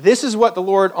 this is what the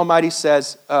Lord Almighty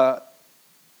says to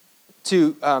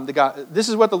the God. This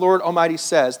is what the Lord Almighty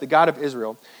says, the God of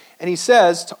Israel. And he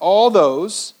says to all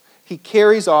those he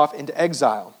carries off into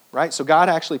exile. Right? So God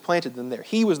actually planted them there.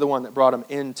 He was the one that brought them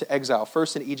into exile,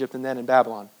 first in Egypt and then in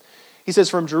Babylon. He says,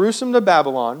 from Jerusalem to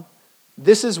Babylon,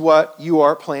 this is what you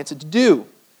are planted to do.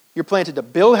 You're planted to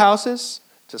build houses,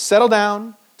 to settle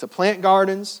down, to plant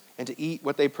gardens, and to eat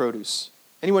what they produce.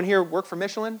 Anyone here work for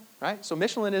Michelin? Right? So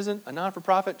Michelin isn't a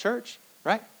non-for-profit church,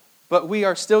 right? But we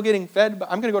are still getting fed.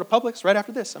 I'm going to go to Publix right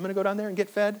after this. I'm going to go down there and get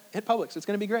fed at Publix. It's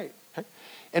going to be great. Right?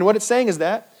 And what it's saying is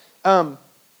that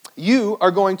you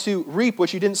are going to reap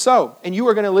what you didn't sow, and you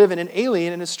are going to live in an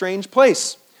alien and a strange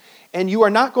place. And you are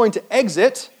not going to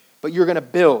exit, but you're going to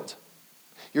build.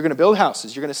 You're going to build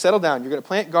houses. You're going to settle down. You're going to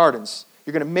plant gardens.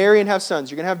 You're going to marry and have sons.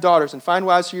 You're going to have daughters and find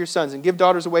wives for your sons and give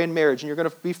daughters away in marriage. And you're going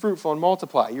to be fruitful and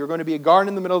multiply. You're going to be a garden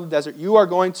in the middle of the desert. You are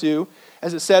going to,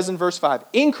 as it says in verse 5,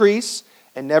 increase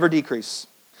and never decrease.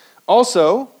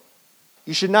 Also,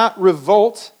 you should not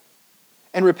revolt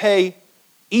and repay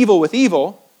evil with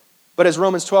evil, but as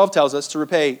Romans 12 tells us, to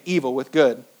repay evil with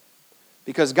good.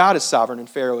 Because God is sovereign and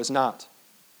Pharaoh is not.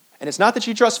 And it's not that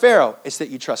you trust Pharaoh, it's that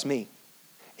you trust me.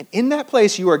 And in that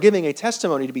place, you are giving a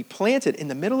testimony to be planted in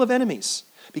the middle of enemies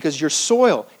because your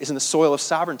soil is in the soil of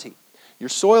sovereignty. Your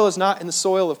soil is not in the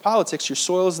soil of politics. Your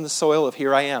soil is in the soil of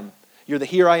here I am. You're the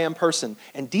here I am person.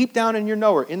 And deep down in your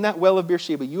knower, in that well of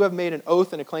Beersheba, you have made an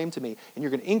oath and a claim to me. And you're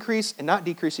going to increase and not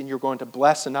decrease, and you're going to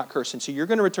bless and not curse. And so you're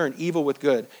going to return evil with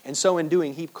good. And so in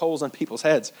doing, heap coals on people's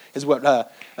heads, is what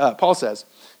Paul says.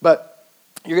 But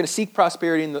you're going to seek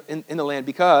prosperity in the land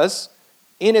because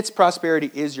in its prosperity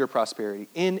is your prosperity.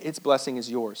 In its blessing is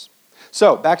yours.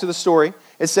 So, back to the story.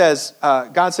 It says,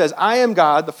 God says, I am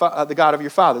God, the God of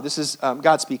your father. This is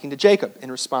God speaking to Jacob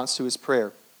in response to his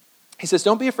prayer. He says,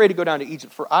 don't be afraid to go down to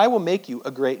Egypt, for I will make you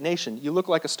a great nation. You look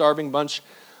like a starving bunch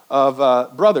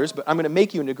of brothers, but I'm going to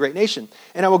make you into a great nation.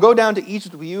 And I will go down to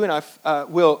Egypt with you, and I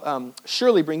will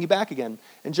surely bring you back again.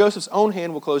 And Joseph's own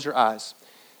hand will close your eyes.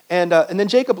 And then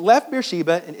Jacob left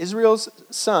Beersheba, and Israel's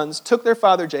sons took their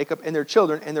father Jacob and their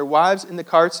children and their wives in the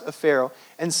carts of Pharaoh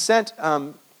and sent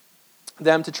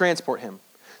them to transport him.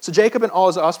 So Jacob and all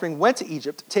his offspring went to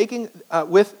Egypt, taking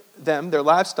with them their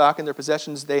livestock and their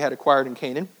possessions they had acquired in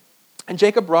Canaan. And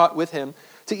Jacob brought with him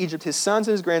to Egypt his sons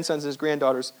and his grandsons and his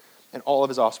granddaughters and all of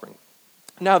his offspring.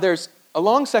 Now there's a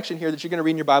long section here that you're going to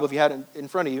read in your Bible if you had it in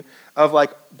front of you of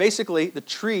like basically the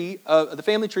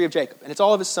family tree of Jacob. And it's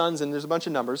all of his sons and there's a bunch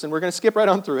of numbers. And we're going to skip right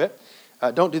on through it.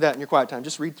 Don't do that in your quiet time.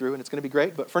 Just read through and it's going to be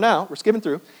great. But for now, we're skipping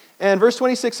through. And verse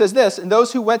 26 says this, and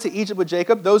those who went to Egypt with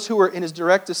Jacob, those who were in his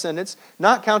direct descendants,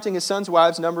 not counting his sons'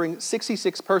 wives, numbering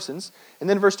 66 persons. And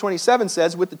then verse 27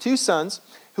 says, with the two sons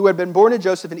who had been born to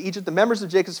Joseph in Egypt, the members of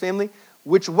Jacob's family,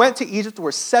 which went to Egypt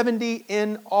were 70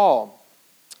 in all.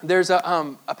 There's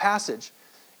a passage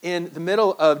in the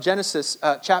middle of Genesis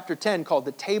chapter 10 called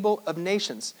the Table of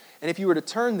Nations. And if you were to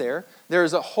turn there,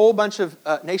 there's a whole bunch of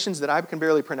nations that I can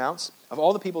barely pronounce, of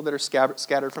all the people that are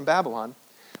scattered from Babylon.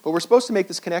 But we're supposed to make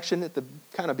this connection at the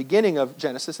kind of beginning of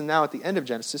Genesis and now at the end of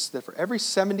Genesis, that for every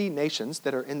 70 nations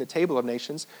that are in the Table of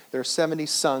Nations, there are 70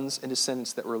 sons and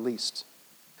descendants that were released.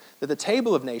 That the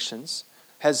Table of Nations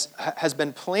has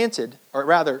been planted, or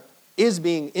rather is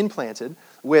being implanted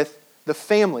with the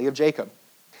family of Jacob.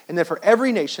 And that for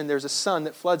every nation, there's a son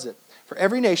that floods it. For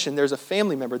every nation, there's a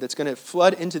family member that's going to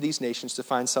flood into these nations to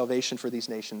find salvation for these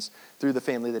nations through the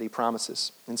family that he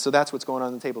promises. And so that's what's going on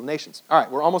in the Table of Nations. All right,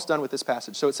 we're almost done with this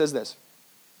passage. So it says this.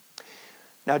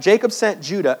 Now Jacob sent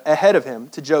Judah ahead of him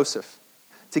to Joseph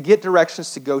to get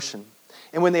directions to Goshen.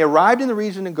 And when they arrived in the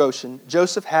region of Goshen,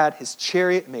 Joseph had his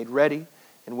chariot made ready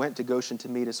and went to Goshen to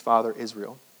meet his father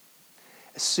Israel.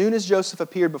 As soon as Joseph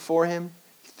appeared before him,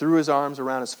 he threw his arms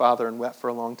around his father and wept for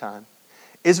a long time.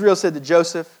 Israel said to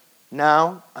Joseph,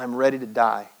 now I'm ready to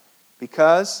die,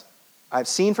 because I've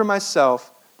seen for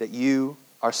myself that you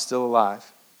are still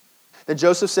alive. Then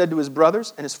Joseph said to his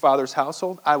brothers and his father's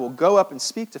household, I will go up and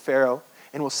speak to Pharaoh,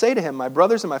 and will say to him, my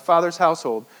brothers and my father's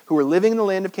household, who are living in the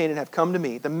land of Canaan, have come to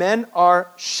me. The men are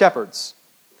shepherds.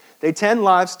 They tend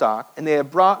livestock, and they have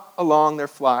brought along their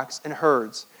flocks and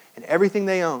herds, and everything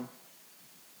they own.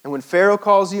 And when Pharaoh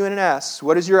calls you in and asks,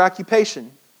 what is your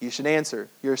occupation? You should answer,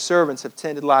 your servants have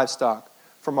tended livestock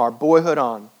from our boyhood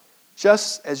on,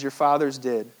 just as your fathers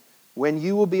did. When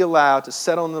you will be allowed to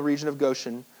settle in the region of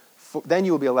Goshen, then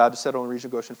you will be allowed to settle in the region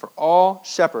of Goshen, for all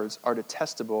shepherds are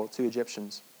detestable to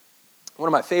Egyptians. One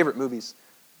of my favorite movies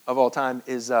of all time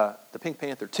is The Pink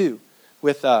Panther 2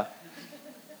 with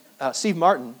Steve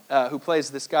Martin, who plays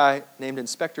this guy named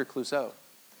Inspector Clouseau. And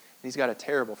he's got a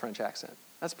terrible French accent.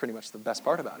 That's pretty much the best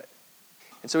part about it.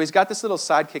 And so he's got this little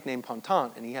sidekick named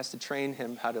Ponton, and he has to train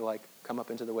him how to come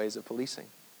up into the ways of policing.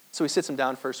 So he sits him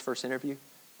down first interview, and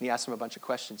he asks him a bunch of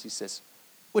questions. He says,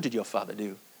 what did your father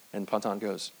do? And Ponton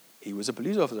goes, he was a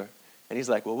police officer. And he's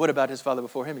like, well, what about his father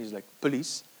before him? He's like,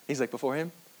 police. He's like, before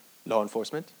him, law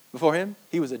enforcement. Before him,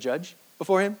 he was a judge.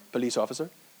 Before him, police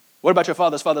officer. What about your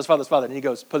father's father? And he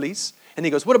goes, police. And he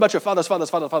goes, what about your father's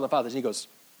fathers? And he goes,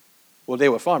 well, they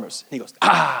were farmers. And he goes,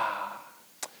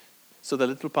 so the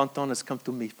little Ponton has come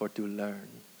to me to learn.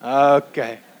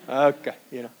 Okay,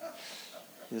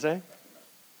 you see?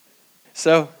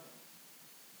 So,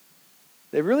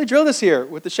 they really drill this here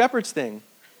with the shepherds thing.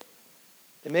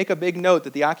 They make a big note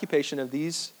that the occupation of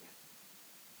these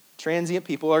transient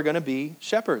people are going to be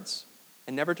shepherds.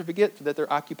 And never to forget that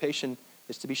their occupation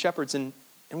is to be shepherds. And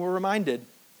we're reminded,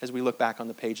 as we look back on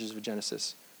the pages of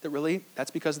Genesis, that really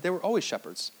that's because they were always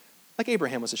shepherds. Like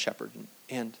Abraham was a shepherd,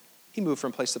 and he moved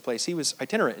from place to place. He was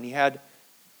itinerant, and he had,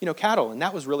 cattle, and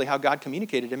that was really how God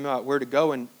communicated to him about where to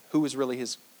go and who was really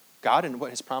his God and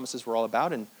what his promises were all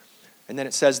about. And then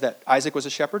it says that Isaac was a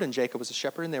shepherd and Jacob was a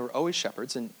shepherd, and they were always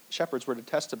shepherds, and shepherds were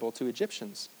detestable to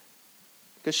Egyptians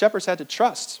because shepherds had to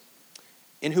trust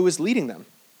in who was leading them.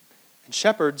 And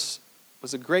shepherds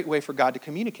was a great way for God to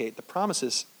communicate the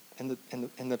promises and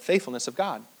the faithfulness of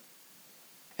God.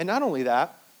 And not only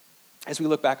that, as we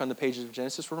look back on the pages of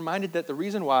Genesis, we're reminded that the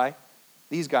reason why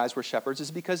these guys were shepherds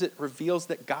is because it reveals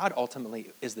that God ultimately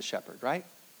is the shepherd, right?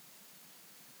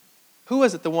 Who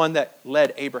was it the one that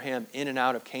led Abraham in and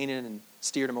out of Canaan and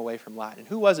steered him away from Lot? And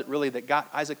who was it really that got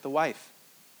Isaac the wife?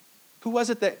 Who was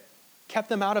it that kept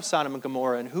them out of Sodom and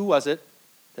Gomorrah? And who was it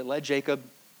that led Jacob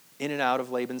in and out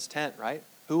of Laban's tent, right?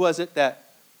 Who was it that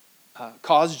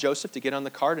caused Joseph to get on the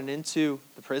cart and into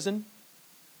the prison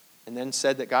and then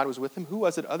said that God was with him? Who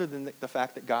was it other than the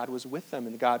fact that God was with them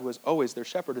and God was always their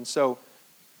shepherd? And so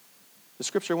the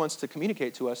scripture wants to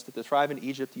communicate to us that to thrive in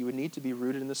Egypt, you would need to be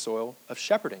rooted in the soil of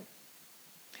shepherding.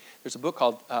 There's a book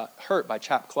called Hurt by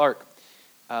Chap Clark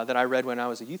that I read when I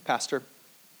was a youth pastor.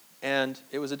 And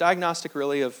it was a diagnostic,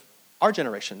 really, of our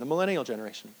generation, the millennial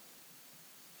generation.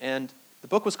 And the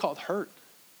book was called Hurt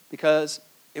because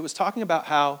it was talking about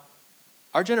how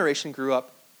our generation grew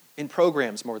up in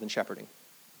programs more than shepherding.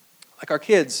 Like our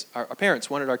kids, our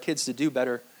parents wanted our kids to do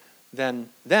better than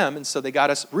them, and so they got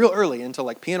us real early into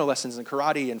like piano lessons and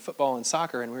karate and football and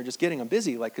soccer, and we were just getting them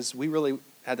busy, like because we really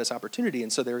had this opportunity,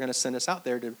 and so they were going to send us out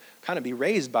there to kind of be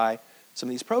raised by some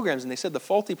of these programs. And they said the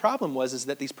faulty problem was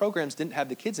that these programs didn't have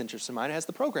the kids' interest in mind. It has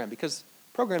the program, because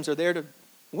programs are there to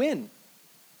win.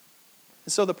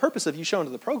 And so the purpose of you showing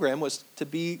to the program was to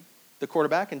be the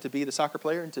quarterback and to be the soccer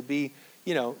player and to be,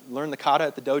 learn the kata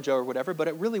at the dojo or whatever, but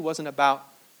it really wasn't about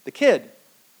the kid.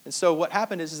 And so what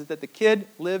happened is that the kid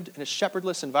lived in a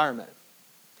shepherdless environment.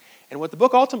 And what the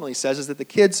book ultimately says is that the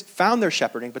kids found their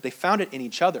shepherding, but they found it in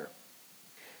each other.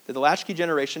 That the latchkey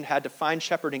generation had to find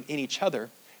shepherding in each other,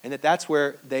 and that's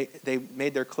where they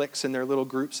made their cliques and their little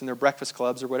groups and their breakfast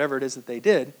clubs or whatever it is that they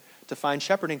did to find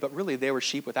shepherding, but really they were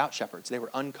sheep without shepherds. They were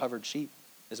uncovered sheep,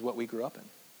 is what we grew up in.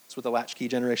 That's what the latchkey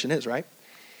generation is, right?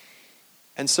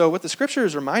 And so what the scripture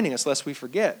is reminding us, lest we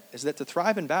forget, is that to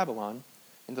thrive in Babylon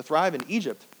and to thrive in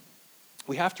Egypt,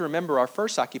 we have to remember our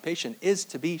first occupation is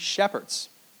to be shepherds.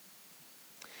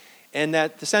 And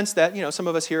that the sense that, some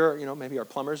of us here, maybe are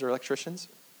plumbers or electricians,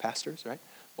 pastors, right?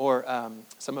 Or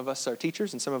some of us are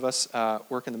teachers and some of us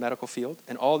work in the medical field.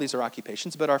 And all these are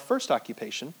occupations. But our first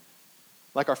occupation,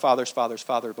 like our father's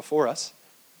father before us,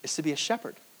 is to be a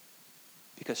shepherd.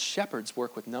 Because shepherds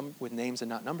work with names and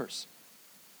not numbers.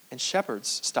 And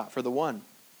shepherds stop for the one.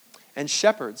 And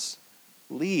shepherds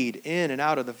lead in and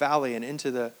out of the valley and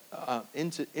into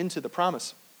the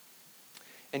promise.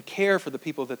 And care for the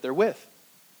people that they're with.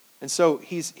 And so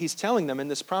he's telling them in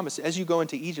this promise, as you go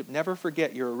into Egypt, never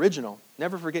forget your original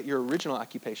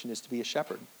occupation is to be a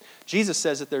shepherd. Jesus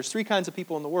says that there's three kinds of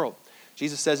people in the world.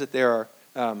 Jesus says that there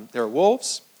are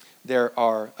wolves, there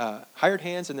are hired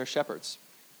hands, and there are shepherds.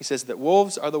 He says that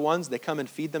wolves are the ones, they come and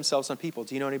feed themselves on people.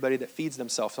 Do you know anybody that feeds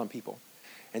themselves on people?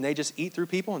 And they just eat through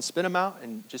people and spit them out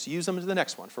and just use them to the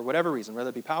next one for whatever reason,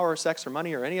 whether it be power or sex or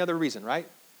money or any other reason, right?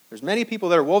 There's many people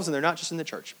that are wolves, and they're not just in the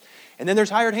church. And then there's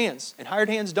hired hands, and hired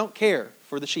hands don't care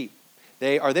for the sheep.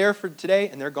 They are there for today,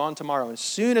 and they're gone tomorrow. And as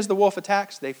soon as the wolf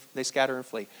attacks, they scatter and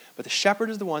flee. But the shepherd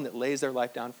is the one that lays their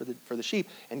life down for the sheep.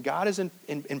 And God is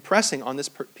impressing on this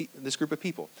group of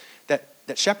people that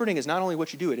shepherding is not only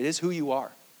what you do, it is who you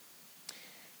are.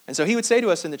 And so he would say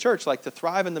to us in the church, like to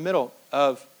thrive in the middle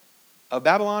of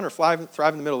Babylon or thrive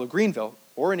in the middle of Greenville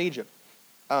or in Egypt,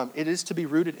 it is to be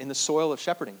rooted in the soil of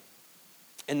shepherding.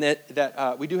 And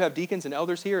that we do have deacons and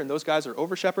elders here, and those guys are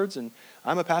over-shepherds, and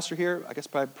I'm a pastor here, I guess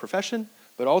by profession,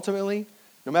 but ultimately,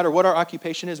 no matter what our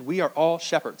occupation is, we are all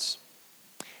shepherds.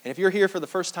 And if you're here for the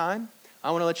first time,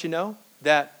 I want to let you know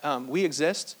that we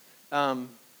exist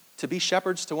to be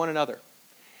shepherds to one another.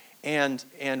 And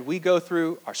we go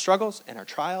through our struggles and our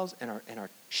trials and our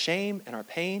shame and our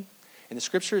pain. And the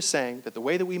scripture is saying that the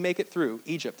way that we make it through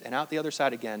Egypt and out the other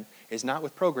side again is not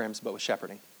with programs, but with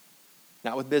shepherding.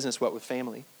 Not with business, but with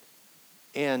family.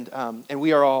 And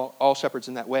we are all shepherds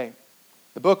in that way.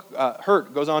 The book,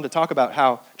 Hurt, goes on to talk about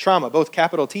how trauma, both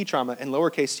capital T trauma and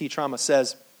lowercase t trauma,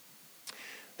 says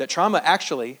that trauma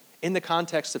actually, in the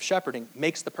context of shepherding,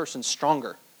 makes the person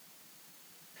stronger.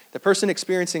 The person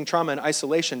experiencing trauma in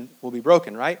isolation will be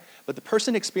broken, right? But the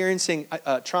person experiencing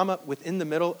trauma within the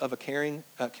middle of a caring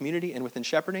community and within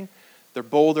shepherding, they're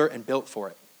bolder and built for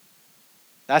it.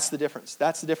 That's the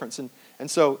difference. And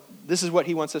so this is what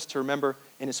he wants us to remember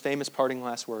in his famous parting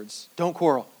last words. Don't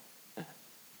quarrel.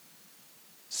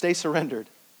 Stay surrendered,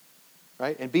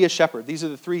 right? And be a shepherd. These are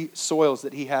the three soils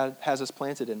that he has us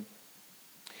planted in.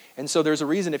 And so there's a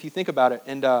reason, if you think about it,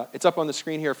 and it's up on the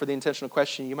screen here for the intentional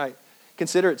question. You might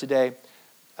consider it today.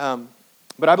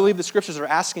 But I believe the scriptures are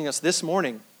asking us this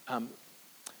morning,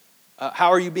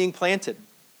 how are you being planted?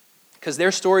 because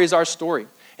their story is our story.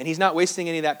 And he's not wasting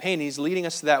any of that pain. He's leading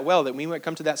us to that well, that we might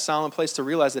come to that solemn place to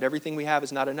realize that everything we have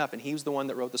is not enough. And he was the one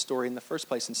that wrote the story in the first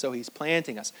place. And so he's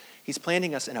planting us. He's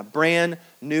planting us in a brand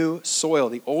new soil.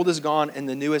 The old is gone and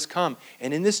the new has come.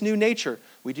 And in this new nature,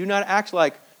 we do not act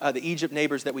like the Egypt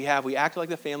neighbors that we have. We act like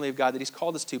the family of God that he's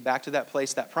called us to, back to that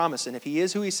place, that promise. And if he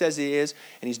is who he says he is,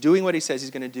 and he's doing what he says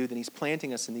he's going to do, then he's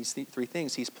planting us in these three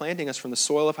things. He's planting us from the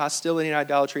soil of hostility and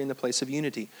idolatry in the place of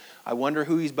unity. I wonder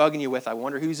who he's bugging you with. I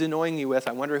wonder who's annoying you with.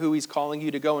 I wonder who he's calling you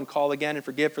to go and call again and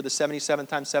forgive for the 77th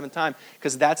time, 7th time,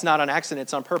 because that's not on accident.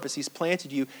 It's on purpose. He's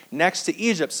planted you next to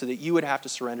Egypt so that you would have to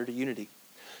surrender to unity.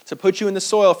 To put you in the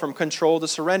soil from control to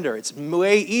surrender. It's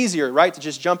way easier, right, to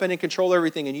just jump in and control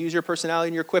everything and use your personality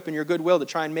and your quip and your goodwill to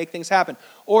try and make things happen.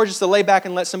 Or just to lay back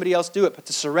and let somebody else do it. But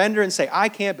to surrender and say, I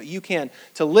can't, but you can.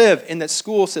 To live in that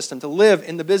school system, to live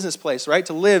in the business place, right,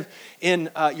 to live in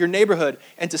your neighborhood,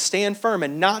 and to stand firm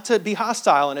and not to be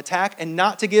hostile and attack and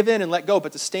not to give in and let go,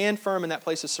 but to stand firm in that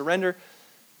place of surrender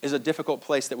is a difficult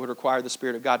place that would require the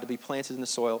Spirit of God to be planted in the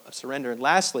soil of surrender. And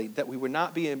lastly, that we would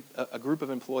not be a group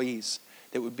of employees.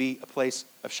 That would be a place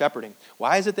of shepherding.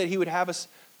 Why is it that he would have us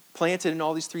planted in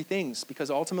all these three things? Because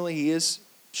ultimately he is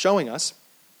showing us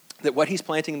that what he's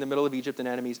planting in the middle of Egypt and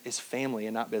enemies is family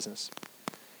and not business.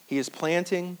 He is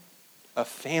planting a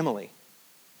family.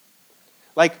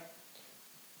 Like,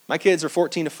 my kids are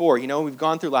 14 to 4. We've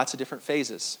gone through lots of different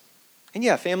phases. And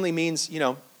yeah, family means,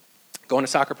 going to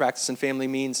soccer practice, and family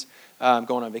means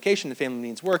going on vacation, and family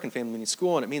means work, and family means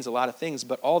school, and it means a lot of things,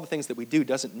 but all the things that we do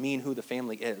doesn't mean who the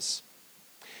family is.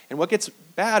 And what gets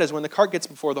bad is when the cart gets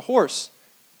before the horse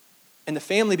and the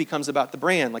family becomes about the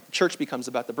brand, like the church becomes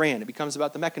about the brand. It becomes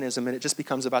about the mechanism, and it just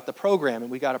becomes about the program. And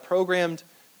we got a programmed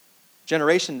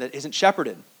generation that isn't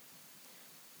shepherded.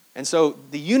 And so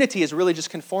the unity is really just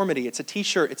conformity. It's a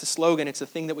t-shirt, it's a slogan, it's a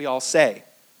thing that we all say.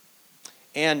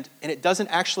 And it doesn't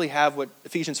actually have what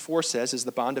Ephesians 4 says is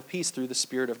the bond of peace through the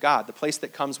Spirit of God. The place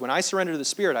that comes when I surrender to the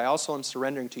Spirit, I also am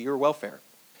surrendering to your welfare.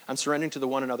 I'm surrendering to the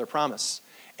one another promise.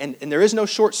 And there is no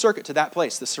short circuit to that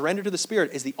place. The surrender to the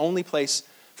Spirit is the only place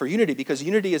for unity, because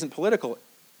unity isn't political.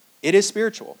 It is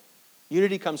spiritual.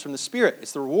 Unity comes from the Spirit.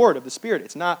 It's the reward of the Spirit.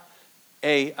 It's not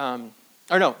it's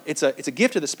a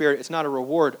gift of the Spirit. It's not a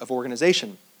reward of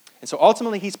organization. And so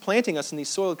ultimately he's planting us in these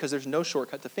soil because there's no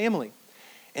shortcut to family.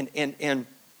 And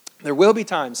there will be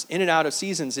times in and out of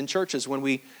seasons in churches when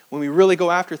we really go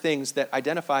after things that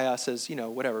identify us as,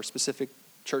 specific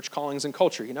church callings and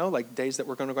culture, like days that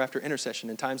we're going to go after intercession,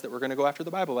 and times that we're going to go after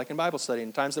the Bible, like in Bible study,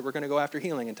 and times that we're going to go after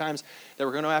healing, and times that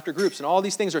we're going to go after groups. And all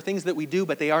these things are things that we do,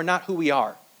 but they are not who we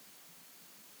are.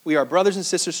 We are brothers and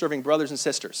sisters serving brothers and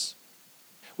sisters.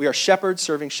 We are shepherds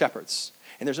serving shepherds.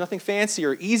 And there's nothing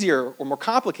fancier, easier, or more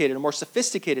complicated, or more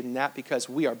sophisticated than that, because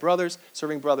we are brothers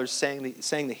serving brothers, saying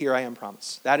the here I am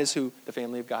promise. That is who the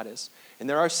family of God is. And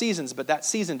there are seasons, but that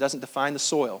season doesn't define the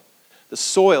soil. The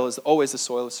soil is always the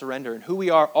soil of surrender. And who we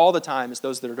are all the time is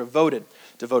those that are devoted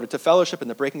to fellowship and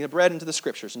the breaking of bread into the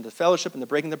Scriptures, and to fellowship and the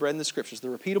breaking of bread in the Scriptures, the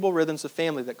repeatable rhythms of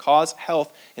family that cause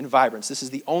health and vibrance. This is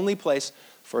the only place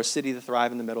for a city to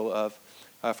thrive in the middle of,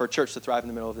 for a church to thrive in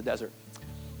the middle of the desert.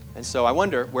 And so I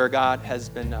wonder where God has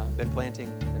been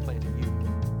planting you.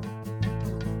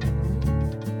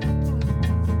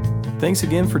 Thanks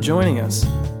again for joining us.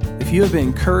 If you have been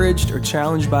encouraged or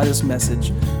challenged by this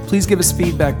message, please give us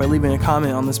feedback by leaving a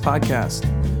comment on this podcast.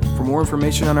 For more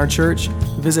information on our church,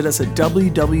 visit us at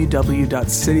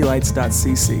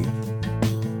www.citylights.cc.